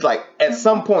ethnicities. Like at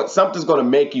some point, something's going to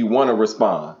make you want to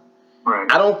respond.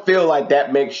 Right. I don't feel like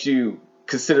that makes you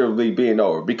considerably being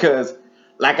over because,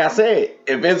 like I said,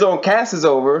 if Enzo and Cass is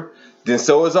over, then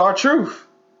so is R-Truth.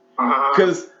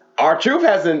 Because R-Truth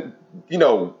hasn't,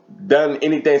 done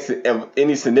anything of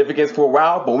any significance for a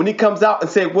while. But when he comes out and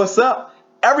says "What's up?"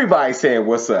 everybody's saying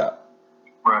 "What's up?"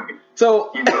 Right.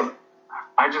 So I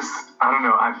don't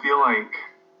know. I feel like,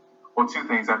 well, two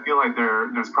things. I feel like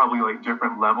there's probably like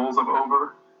different levels of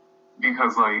over.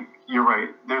 Because, like, you're right.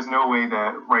 There's no way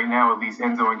that right now, at least,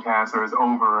 Enzo and Cass are as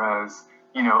over as,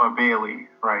 a Bailey,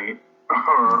 right?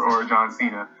 or John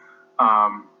Cena.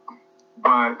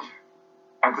 But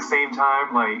at the same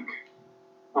time, like,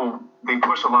 well, they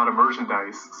push a lot of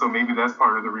merchandise, so maybe that's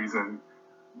part of the reason.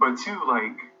 But two,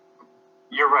 like,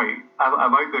 you're right. I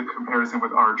like the comparison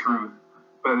with R-Truth.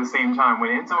 But at the same time, when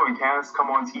Enzo and Cass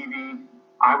come on TV,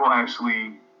 I will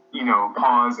actually,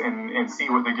 pause and see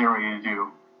what they're getting ready to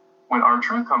do. When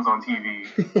R-Truth comes on TV,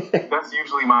 that's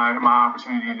usually my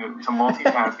opportunity to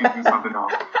multitask and do something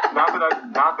else.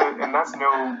 Not that, and that's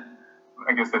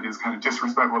I guess that is kind of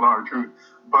disrespectful to R-Truth,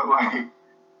 but like,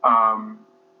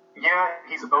 yeah,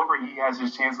 he's over. He has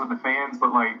his chance with the fans,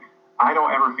 but like, I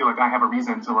don't ever feel like I have a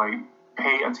reason to like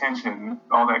pay attention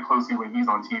all that closely when he's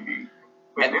on TV.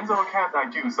 With Enzo and Cass, I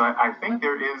do. So I think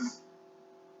there's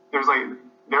like,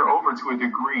 they're over to a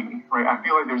degree, right? I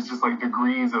feel like there's just like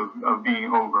degrees of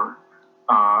being over.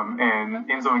 And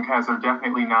Enzo and Cass are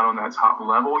definitely not on that top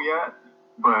level yet,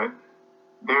 but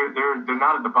they're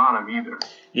not at the bottom either.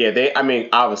 Yeah,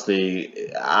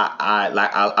 obviously,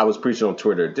 I was preaching on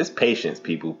Twitter, just patience,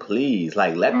 people, please.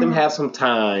 Like, let them have some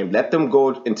time. Let them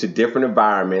go into different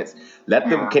environments.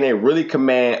 Can they really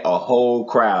command a whole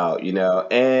crowd,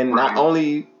 And not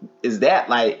only is that,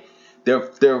 like,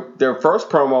 their first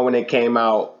promo when they came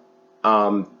out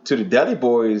to the Dudley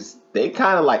Boys, they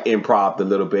kind of like improv a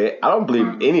little bit. I don't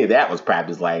believe any of that was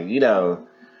practiced, like, and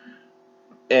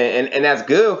that's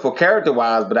good for character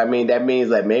wise, but I mean that means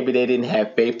like maybe they didn't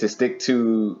have faith to stick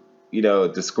to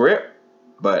the script.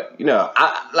 But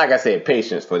like I said,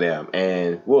 patience for them,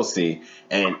 and we'll see.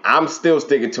 And I'm still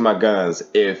sticking to my guns.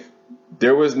 If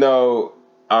there was no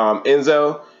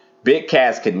Enzo, Big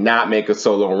Cass could not make a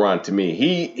solo run. To me,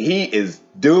 he is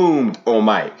doomed on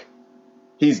mic.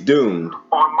 He's doomed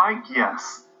on mic,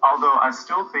 yes. Although I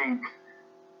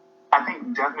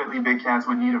think definitely Big Cass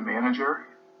would need a manager.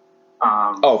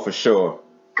 For sure.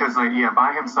 Because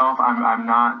by himself, I'm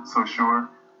not so sure.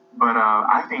 But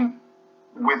I think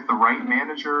with the right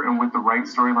manager and with the right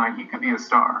storyline, he could be a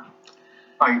star.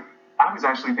 Like, I was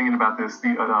actually thinking about this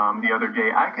the other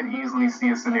day. I could easily see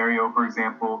a scenario, for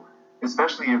example,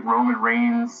 especially if Roman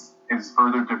Reigns is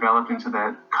further developed into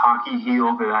that cocky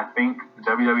heel that I think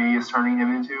WWE is turning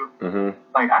him into.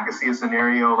 Like, I could see a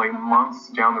scenario like months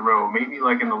down the road, maybe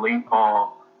like in the late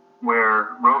fall, where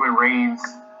Roman Reigns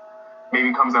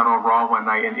maybe comes out on Raw one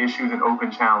night and issues an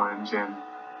open challenge and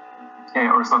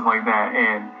or something like that.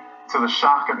 And to the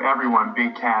shock of everyone,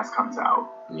 Big Cass comes out.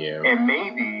 Yeah. And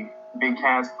maybe Big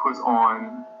Cass puts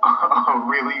on a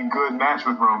really good match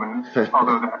with Roman,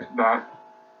 although that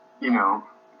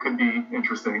could be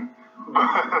interesting. But,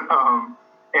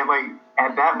 and like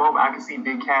at that moment, I can see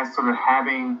Big Cass sort of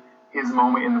having his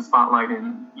moment in the spotlight,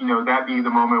 and that be the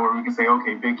moment where we can say,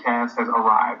 okay, Big Cass has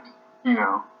arrived.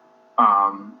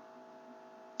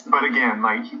 But again,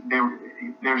 like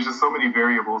there's just so many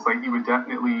variables. Like he would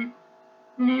definitely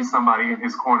need somebody in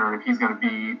his corner if he's going to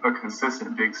be a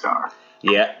consistent big star.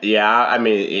 Yeah. I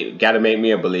mean, it got to make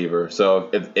me a believer. So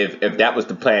if that was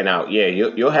the plan out, yeah,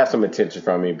 you'll have some attention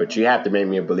from me, but you have to make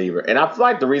me a believer. And I feel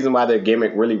like the reason why their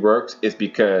gimmick really works is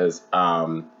because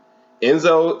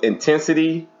Enzo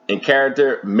intensity and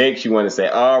character makes you want to say,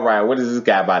 all right, what is this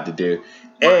guy about to do?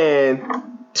 And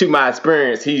to my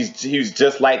experience, he's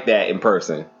just like that in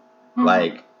person,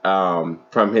 like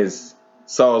from his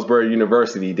Salisbury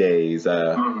University days.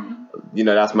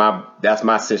 That's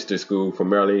my sister school from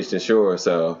Maryland Eastern Shore.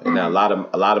 So, and a lot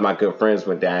of my good friends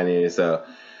went down there. So,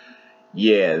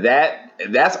 yeah,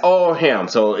 that's all him.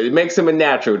 So it makes him a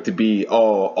natural to be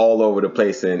all over the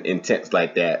place and intense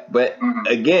like that. But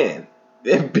again,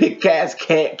 big cats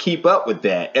can't keep up with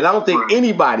that, and I don't think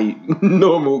anybody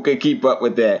normal can keep up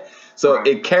with that. So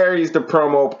it carries the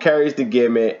promo, carries the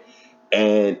gimmick,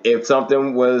 and if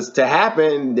something was to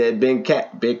happen, that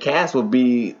big cats will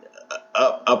be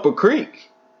up a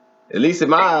creek, at least in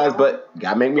my eyes. But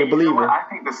gotta make me a believer. I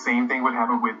think the same thing would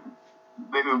happen with.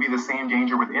 It would be the same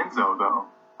danger with Enzo, though.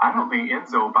 I don't think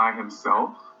Enzo by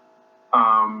himself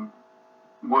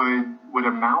would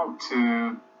amount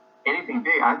to anything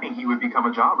big. I think he would become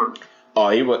a jobber. Oh,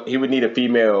 he would need a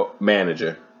female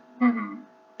manager,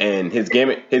 and his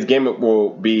gimmick will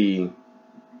be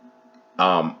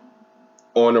on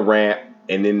the ramp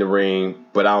and in the ring.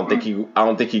 But I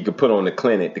don't think he could put on the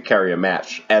clinic to carry a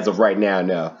match as of right now.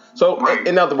 No. So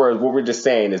in other words, what we're just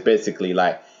saying is basically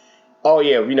like, oh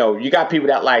yeah, you got people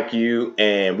that like you,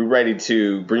 and we're ready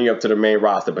to bring you up to the main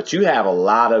roster, but you have a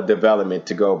lot of development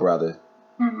to go, brother.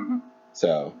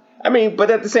 So, I mean,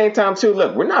 but at the same time too,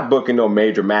 look, we're not booking no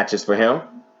major matches for him.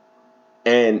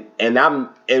 And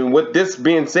with this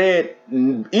being said,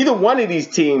 either one of these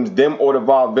teams, them or the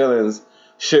Vaudevillains,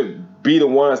 should be the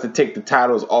ones to take the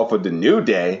titles off of the New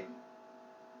Day.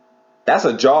 That's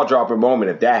a jaw-dropping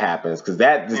moment if that happens, because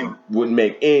that just wouldn't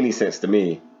make any sense to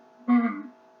me.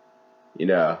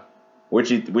 What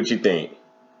you think?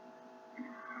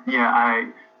 Yeah,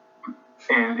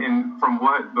 and from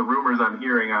what the rumors I'm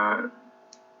hearing,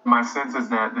 my sense is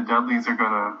that the Dudleys are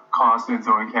gonna cost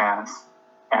Enzo and Cass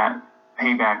at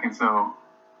Payback, and so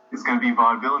it's gonna be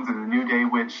Vaudevillains in the New Day,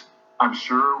 which I'm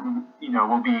sure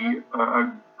will be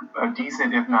a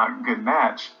decent, if not good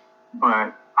match.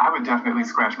 But I would definitely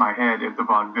scratch my head if the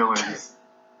Vaudevillains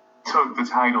took the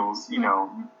titles,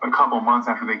 a couple months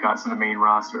after they got to the main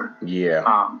roster.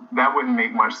 Yeah. That wouldn't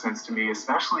make much sense to me,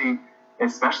 especially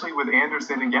with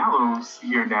Anderson and Gallows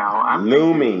here now. I'm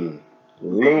looming.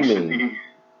 They should be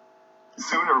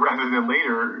sooner rather than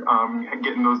later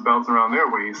getting those belts around their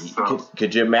waist. So.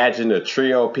 Could you imagine a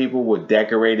trio of people with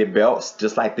decorated belts,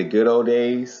 just like the good old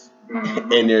days?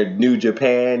 In their New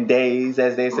Japan days,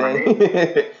 as they say.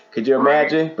 Right. Could you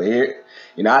imagine? Right. But here,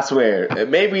 I swear,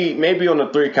 maybe on the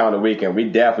 3-count weekend, we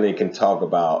definitely can talk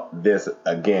about this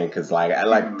again, because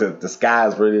the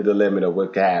sky's really the limit of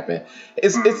what could happen.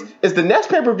 Is the next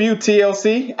pay-per-view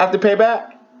TLC after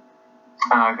Payback?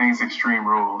 I think it's Extreme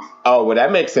Rules. Oh, well,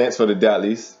 that makes sense for the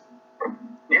Dudleys.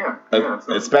 Yeah.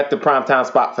 So. Expect the primetime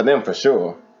spot for them for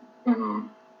sure.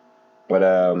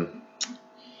 But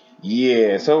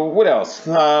yeah. So what else?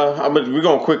 We're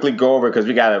gonna quickly go over because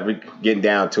we're getting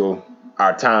down to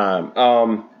our time.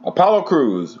 Apollo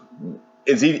Crews,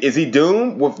 is he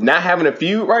doomed with not having a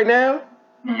feud right now?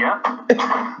 Yep.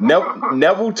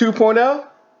 Neville 2.0.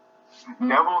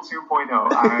 Neville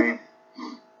 2.0.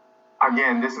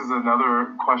 Again, this is another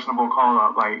questionable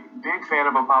call-up. Big fan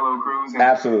of Apollo Crews.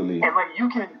 Absolutely. And,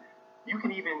 you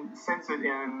can even sense it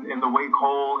in the way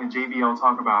Cole and JBL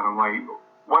talk about him.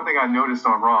 One thing I noticed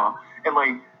on Raw, and,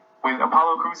 when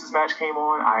Apollo Crews' match came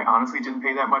on, I honestly didn't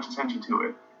pay that much attention to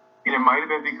it. And it might have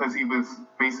been because he was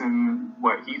facing,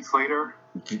 Heath Slater?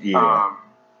 Yeah.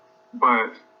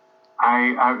 But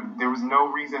there was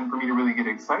no reason for me to really get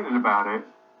excited about it.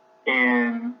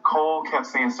 And Cole kept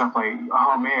saying stuff like,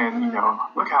 oh man,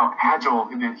 look how agile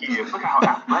he is. Look how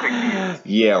athletic he is.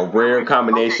 Yeah, rare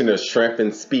combination of strength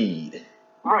and speed.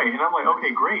 Right. And I'm like, okay,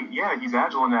 great. Yeah, he's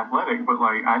agile and athletic, but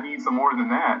I need some more than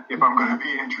that if I'm going to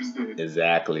be interested.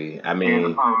 Exactly. I mean,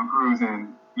 in Apollo Crews.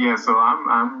 And yeah, so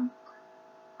I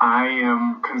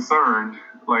am concerned,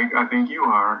 I think you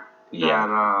are,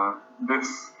 that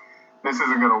this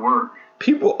isn't going to work.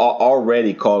 People are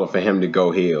already calling for him to go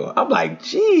heel. I'm like,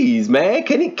 geez, man,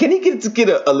 can he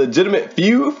get a legitimate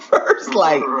feud first?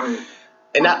 Right.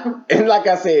 And like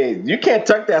I said, you can't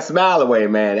tuck that smile away,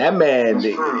 man. That man,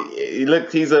 he's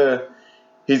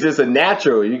just a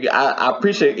natural. I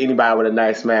appreciate anybody with a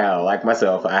nice smile, like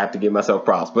myself. I have to give myself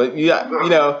props, but you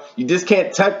just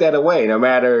can't tuck that away, no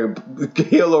matter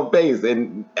heel or face.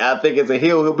 And I think as a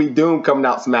heel, he'll be doomed coming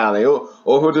out smiling,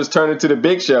 or he'll just turn into the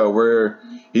Big Show where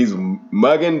he's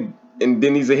mugging and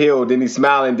then he's a heel, then he's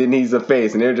smiling, then he's a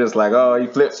face, and they're just like, oh, he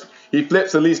flips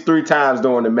at least 3 times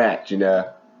during the match,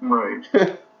 Right.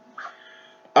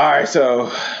 All right,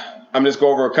 so I'm just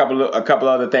go over a couple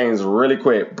other things really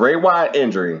quick. Bray Wyatt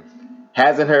injury,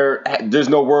 hasn't heard. There's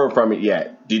no word from it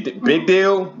yet. Big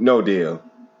deal? No deal.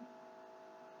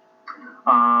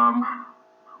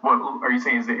 What are you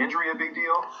saying? Is the injury a big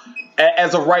deal?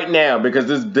 As of right now, because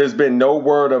there's been no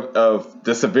word of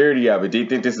the severity of it. Do you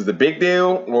think this is a big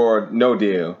deal or no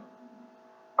deal?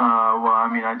 Well, I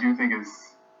mean, I think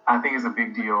it's a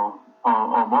big deal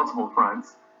on multiple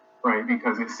fronts, right?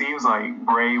 Because it seems like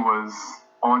Bray was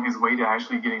on his way to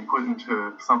actually getting put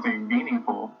into something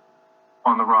meaningful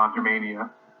on the Raw after Mania.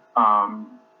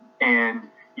 And,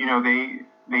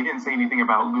 they didn't say anything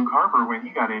about Luke Harper when he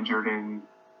got injured. And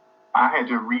I had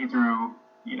to read through,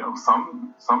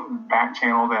 some back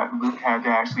channel that Luke had to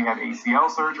actually have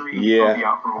ACL surgery. Yeah. He'll be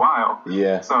out for a while.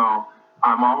 Yeah. So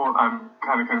I'm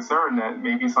kind of concerned that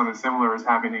maybe something similar is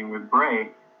happening with Bray.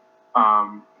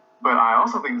 But I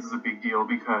also think this is a big deal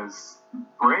because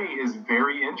Bray is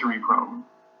very injury prone.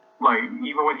 Like,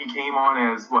 even when he came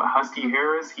on as Husky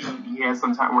Harris, he had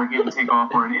some time where he had to take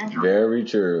off for an injury. Very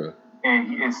true.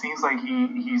 And it seems like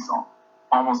he's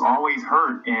almost always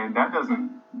hurt, and that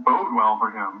doesn't bode well for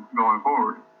him going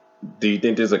forward. Do you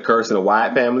think there's a curse in the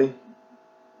Wyatt family?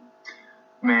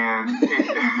 Man,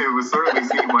 it would certainly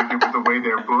seem like it with the way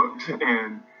they're booked,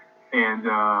 and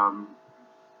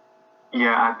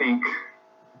yeah, I think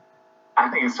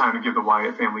it's time to give the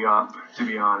Wyatt family up. To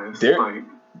be honest,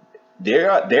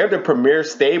 they're the premier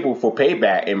stable for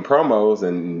Payback in promos,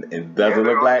 and it doesn't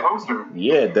look like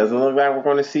it doesn't look like we're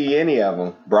going to see any of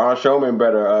them. Braun Strowman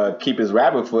better keep his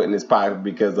rabbit foot in his pocket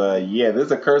because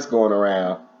there's a curse going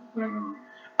around.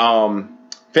 Mm-hmm.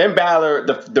 Finn Balor,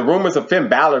 the rumors of Finn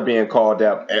Balor being called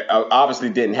up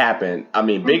obviously didn't happen. I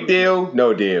mean, big deal,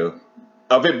 no deal.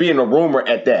 Of it being a rumor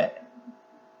at that.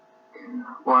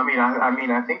 Well,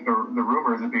 I think the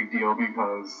rumor is a big deal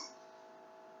because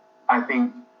I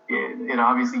think it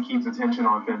obviously keeps attention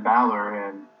on Finn Balor,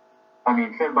 and I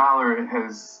mean Finn Balor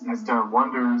has done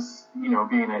wonders.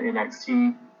 Being at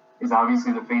NXT, is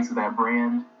obviously the face of that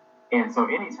brand, and so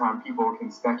anytime people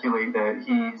can speculate that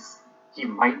he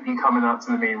might be coming up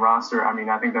to the main roster,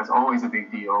 I think that's always a big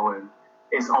deal, and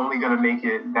it's only going to make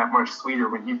it that much sweeter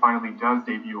when he finally does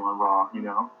debut on Raw.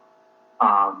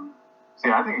 So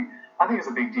yeah, I think it's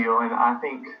a big deal, and I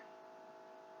think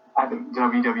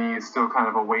WWE is still kind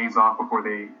of a ways off before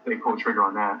they pull the trigger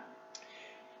on that.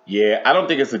 Yeah, I don't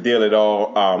think it's a deal at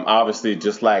all. Obviously,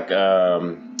 just like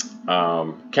Kevin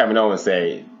Owens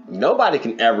said, nobody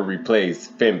can ever replace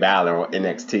Finn Balor on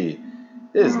NXT.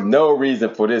 There's no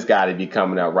reason for this guy to be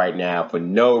coming up right now for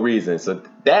no reason. So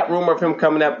that rumor of him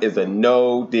coming up is a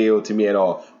no deal to me at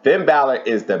all. Finn Balor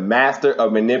is the master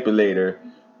of manipulator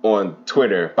on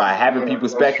Twitter by having people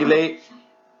speculate.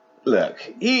 Look,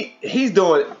 he's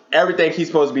doing everything he's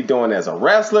supposed to be doing as a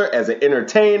wrestler, as an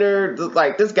entertainer.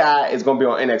 Like, this guy is going to be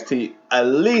on NXT at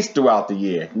least throughout the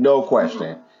year. No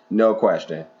question. No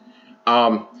question.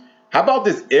 How about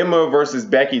this Emma versus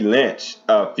Becky Lynch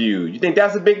feud? You think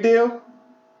that's a big deal?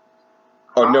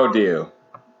 Or no deal?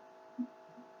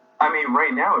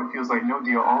 Right now it feels like no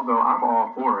deal, although I'm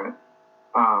all for it.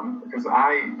 Because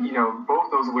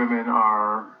both those women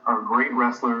are great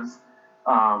wrestlers.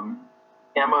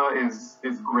 Emma is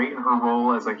great in her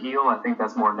role as a heel. I think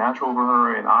that's more natural for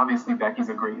her, and obviously Becky's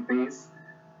a great face.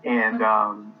 And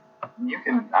I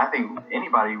think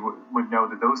anybody would know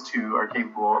that those two are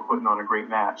capable of putting on a great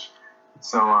match.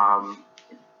 So,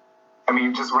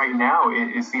 just right now,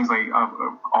 it seems like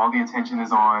all the attention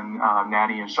is on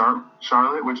Natty and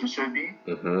Charlotte, which it should be.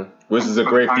 Mm-hmm. Which is a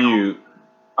great feud.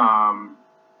 But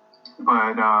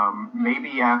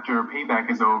maybe after Payback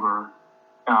is over,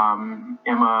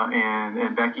 Emma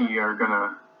and Becky are going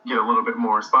to get a little bit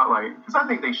more spotlight, because I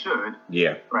think they should.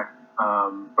 Yeah. Right.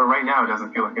 But right now, it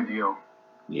doesn't feel like a deal.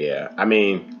 Yeah.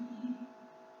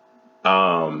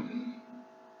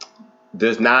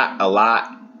 There's not a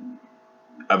lot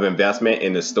of investment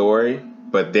in the story,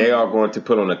 but they are going to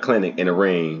put on a clinic in the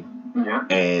ring. Yeah.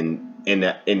 And in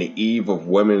the eve of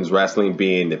women's wrestling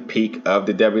being the peak of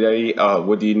the WWE,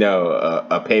 what do you know?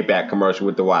 A Payback commercial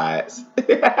with the Wyatts.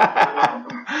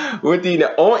 What do you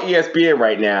know? On ESPN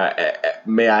right now,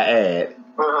 may I add.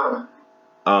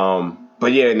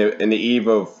 But yeah, in the eve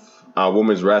of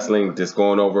women's wrestling just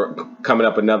coming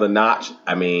up another notch.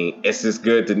 It's just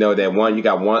good to know that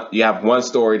you have one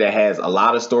story that has a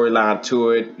lot of storyline to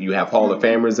it. You have Hall of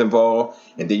Famers involved,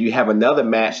 and then you have another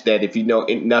match that if you know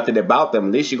nothing about them,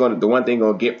 at least the one thing you're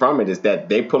gonna get from it is that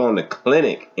they put on a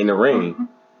clinic in the ring.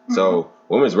 Mm-hmm. So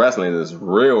women's wrestling is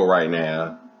real right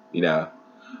now,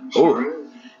 Ooh.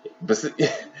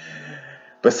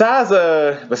 Besides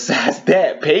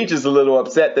that, Paige is a little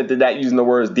upset that they're not using the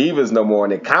words divas no more,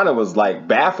 and it kind of was like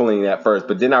baffling at first.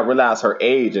 But then I realized her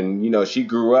age, and she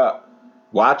grew up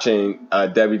watching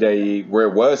WWE where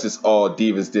it was just all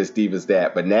divas this, divas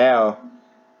that. But now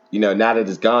now that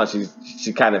it's gone,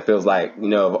 she kind of feels like,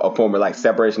 a form of like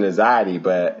separation anxiety.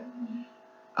 But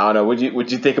I don't know.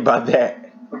 Would you think about that?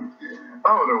 I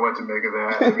don't know what to make of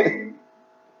that. I mean,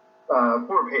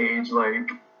 poor Paige.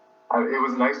 Like, it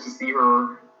was nice to see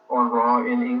her on Raw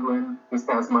in England this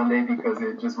past Monday because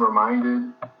it just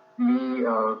reminded me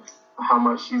of how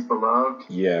much she's beloved.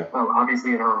 Yeah.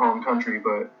 Obviously in her home country,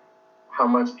 but how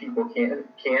much people can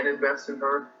invest in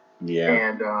her. Yeah.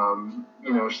 And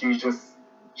she's just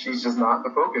not the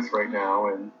focus right now.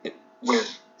 And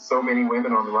with so many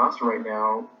women on the roster right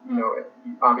now,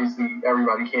 obviously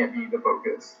everybody can't be the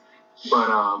focus. But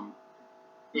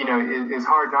it's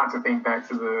hard not to think back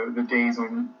to the days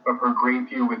of her great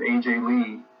feud with AJ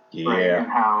Lee. Yeah. Right? And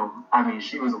how,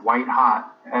 she was white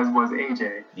hot, as was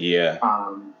AJ. Yeah.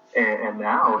 And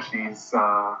now she's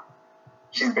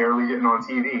barely getting on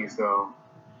TV, so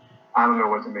I don't know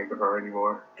what to make of her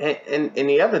anymore. And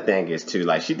the other thing is too,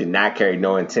 like, she did not carry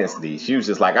no intensity. She was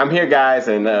just like, I'm here, guys,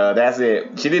 and that's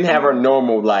it. She didn't have her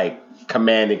normal like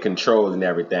command and control and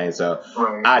everything. So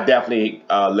right. I definitely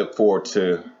look forward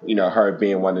to her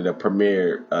being one of the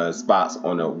premier spots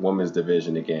on the women's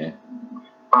division again.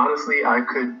 Honestly, I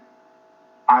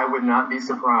would not be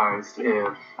surprised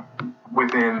if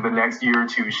within the next year or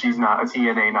two she's not a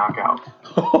TNA knockout.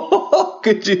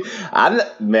 Could you?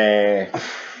 Man.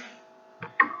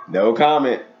 No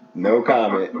comment. No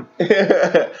comment.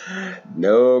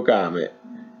 No comment.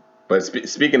 But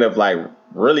speaking of like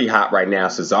really hot right now,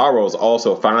 Cesaro's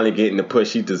also finally getting the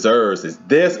push he deserves. Is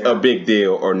this a big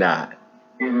deal or not?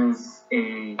 It is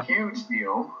a huge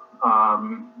deal.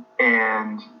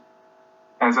 And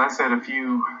as I said I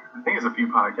think it's a few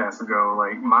podcasts ago,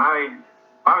 like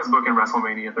I was booking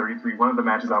WrestleMania 33. One of the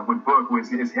matches I would book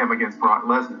is him against Brock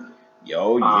Lesnar.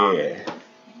 Yo, yeah.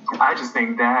 I just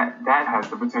think that has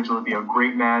the potential to be a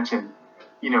great match, and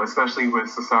especially with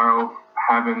Cesaro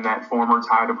having that former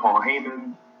tie to Paul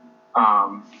Heyman,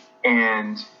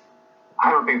 and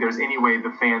I don't think there's any way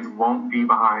the fans won't be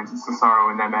behind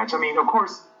Cesaro in that match. I mean, of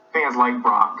course, fans like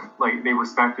Brock, like they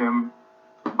respect him,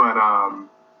 but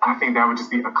I think that would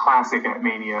just be a classic at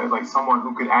Mania, like someone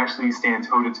who could actually stand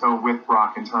toe to toe with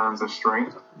Brock in terms of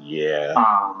strength. Yeah.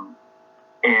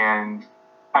 And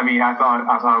I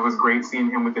thought it was great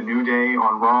seeing him with the New Day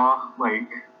on Raw. Like,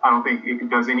 I don't think it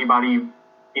does anybody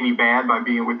any bad by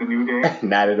being with the New Day.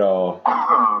 Not at all.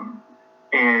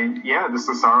 And yeah, the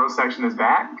Cesaro section is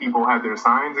back. People have their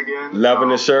signs again. Loving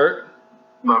the shirt.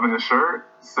 Loving the shirt.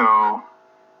 So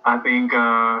I think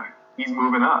he's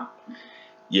moving up.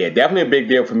 Yeah, definitely a big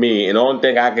deal for me. And the only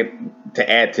thing I could to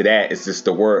add to that is just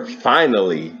the word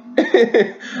finally.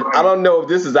 Right. I don't know if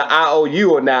this is an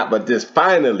IOU or not, but this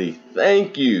finally,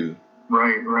 thank you.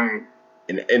 Right.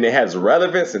 And it has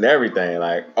relevance and everything.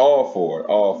 Like, all for it.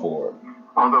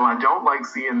 Although I don't like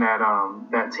seeing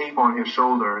that tape on his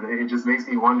shoulder. It just makes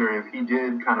me wonder if he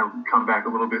did kind of come back a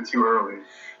little bit too early.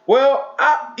 Well,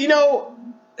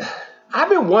 I've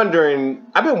been wondering,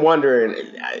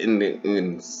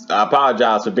 and I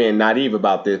apologize for being naive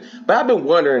about this, but I've been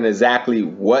wondering exactly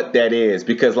what that is,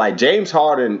 because like James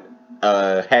Harden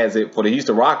has it for the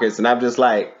Houston Rockets, and I'm just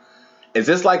like, is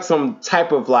this like some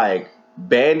type of like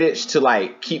bandage to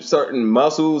like keep certain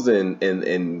muscles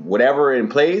and whatever in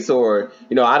place, or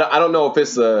I don't know if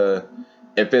it's a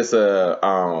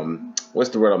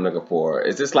what's the word I'm looking for?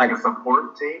 Is this like a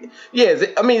support tape? Yeah, is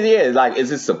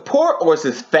it support or is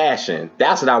this fashion?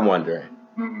 That's what I'm wondering.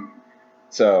 Mm-hmm.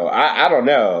 So I don't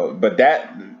know, but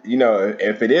that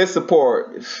if it is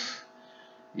support,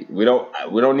 we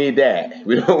don't need that.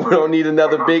 We don't need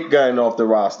another big gun off the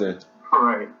roster. All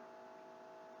right.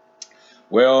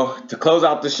 Well, to close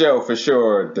out the show for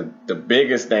sure, the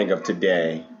biggest thing of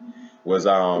today was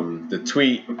the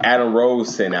tweet Adam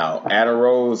Rose sent out. Adam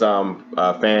Rose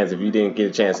fans, if you didn't get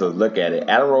a chance to look at it,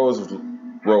 Adam Rose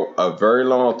wrote a very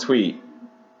long tweet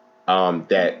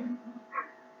that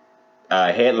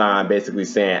headline basically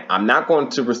saying, I'm not going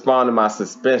to respond to my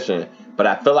suspension, but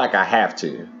I feel like I have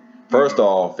to. First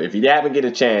off, if you haven't get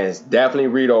a chance, definitely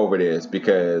read over this,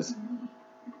 because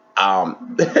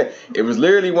it was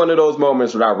literally one of those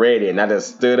moments when I read it and I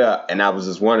just stood up and I was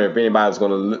just wondering if anybody was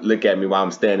going to look at me while I'm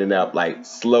standing up, like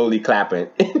slowly clapping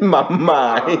in my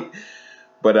mind.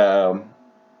 But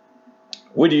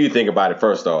what do you think about it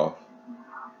first off?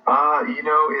 I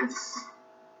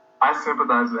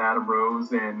sympathize with Adam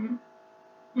Rose, and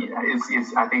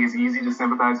I think it's easy to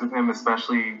sympathize with him,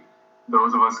 especially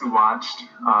those of us who watched,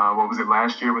 what was it,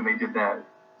 last year when they did that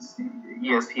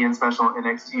ESPN special on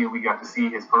NXT and we got to see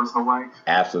his personal life.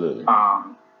 Absolutely.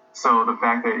 So the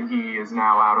fact that he is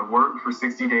now out of work for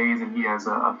 60 days and he has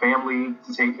a family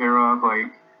to take care of,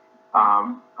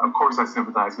 of course I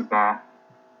sympathize with that.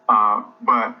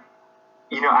 But,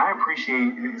 I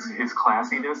appreciate his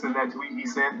classiness in that tweet he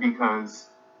sent, because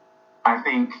I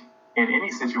think in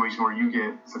any situation where you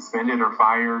get suspended or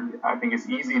fired, I think it's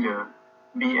easy to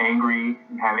be angry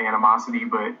and have animosity,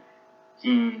 but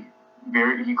he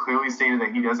clearly stated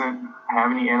that he doesn't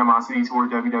have any animosity toward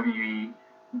WWE,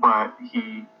 but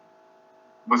he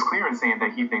was clear in saying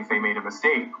that he thinks they made a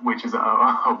mistake, which is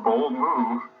a bold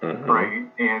move, right?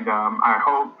 And I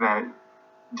hope that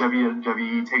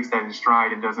WWE takes that in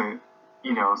stride and doesn't,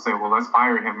 say, well, let's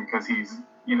fire him because he's,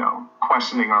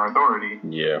 questioning our authority.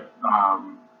 Yeah.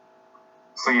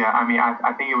 So, yeah, I mean,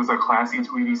 I think it was a classy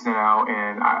tweet he sent out,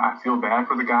 and I feel bad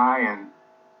for the guy, and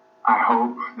I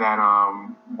hope that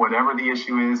whatever the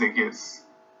issue is, it gets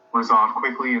resolved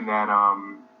quickly, and that,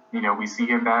 we see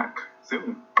him back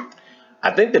soon.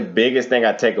 I think the biggest thing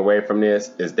I take away from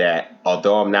this is that,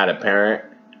 although I'm not a parent,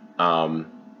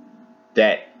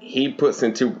 that he puts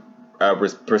into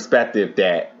perspective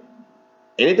that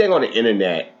anything on the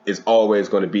internet is always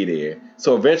going to be there.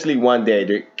 So eventually one day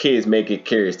the kids may get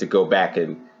curious to go back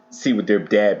and see what their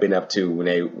dad been up to when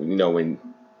they,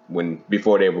 when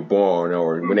before they were born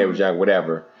or when they was young,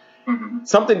 whatever.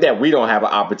 Something that we don't have an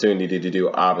opportunity to do,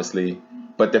 obviously.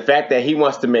 But the fact that he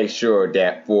wants to make sure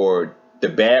that for the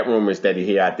bad rumors that he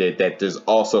hear out there, that there's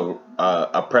also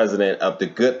a precedent of the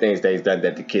good things that he's done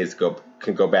that the kids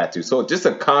can go back to. So just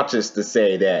a conscious to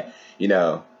say that,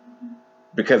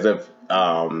 because of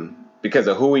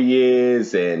who he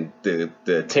is and the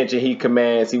attention he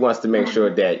commands, he wants to make sure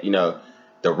that,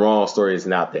 the wrong story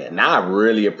isn't out there. And I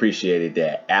really appreciated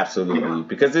that. Absolutely.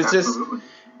 Because it's just,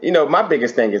 my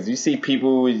biggest thing is you see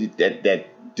people that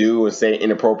do and say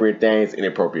inappropriate things,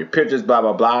 inappropriate pictures, blah,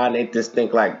 blah, blah. And they just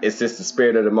think like it's just the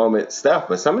spirit of the moment stuff.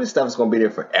 But some of this stuff is going to be there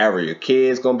forever. Your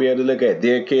kids going to be able to look at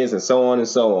their kids and so on and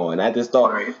so on. And I just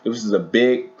thought this was a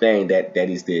big thing that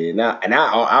he's did. And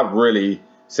I really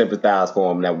sympathize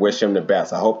for him and I wish him the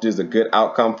best. I hope there's a good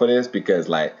outcome for this because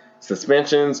like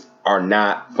suspensions are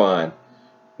not fun.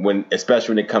 Especially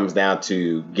when it comes down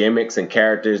to gimmicks and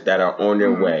characters that are on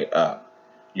their way up.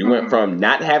 You went from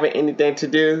not having anything to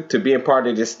do to being part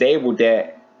of this stable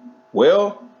that,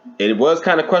 well, it was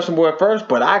kind of questionable at first,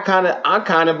 but I'm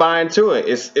kind of buying to it.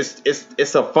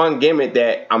 It's a fun gimmick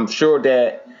that I'm sure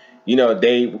that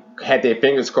they had their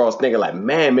fingers crossed, thinking like,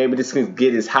 man, maybe this can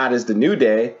get as hot as the New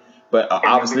Day, but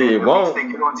obviously it won't.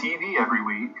 They get on TV every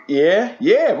week.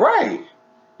 Yeah, right.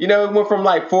 It went from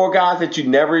like 4 guys that you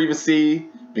never even see.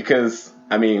 Because,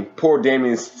 I mean, poor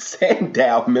Damien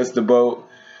Sandow missed the boat.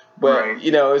 But,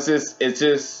 it's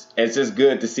just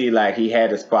good to see, like, he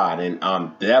had a spot. And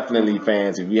definitely,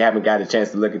 fans, if you haven't got a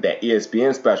chance to look at that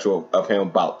ESPN special of him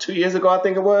about 2 years ago, I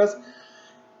think it was.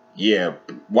 Yeah,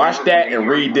 watch that and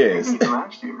read this.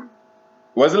 Last year.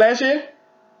 Was it last year?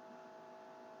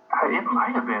 It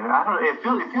might have been. I don't know. It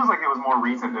feels like it was more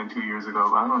recent than 2 years ago,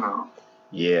 but I don't know.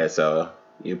 Yeah, so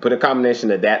you put a combination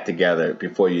of that together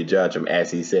before you judge him, as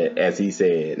he said,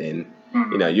 and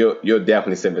you'll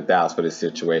definitely sympathize for this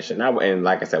situation. And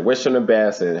like I said, wish him the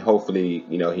best, and hopefully,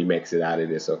 he makes it out of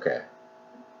this okay.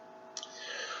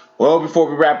 Well,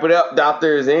 before we wrap it up,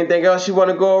 Doctor, is there anything else you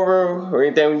want to go over, or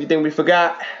anything you think we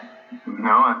forgot? No,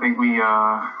 I think we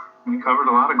covered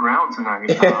a lot of ground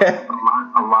tonight.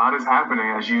 A lot is happening,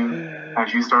 as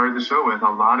you started the show with.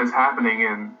 A lot is happening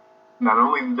in not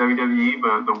only WWE,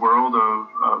 but the world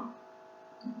of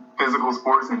physical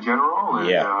sports in general.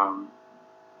 And,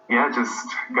 just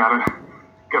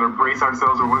gotta brace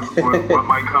ourselves for what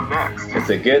might come next. It's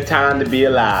a good time to be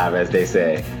alive, as they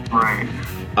say. Right.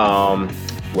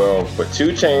 Well, for 2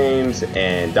 Chainz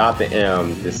and Dr.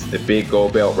 M, this is the Big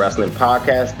Gold Belt Wrestling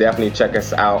Podcast. Definitely check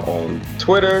us out on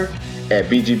Twitter at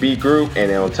BGB Group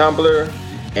and on Tumblr.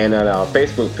 And on our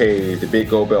Facebook page, the Big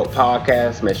Gold Belt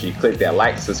Podcast. Make sure you click that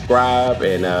like, subscribe,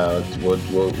 and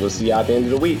we'll see you at the end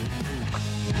of the week.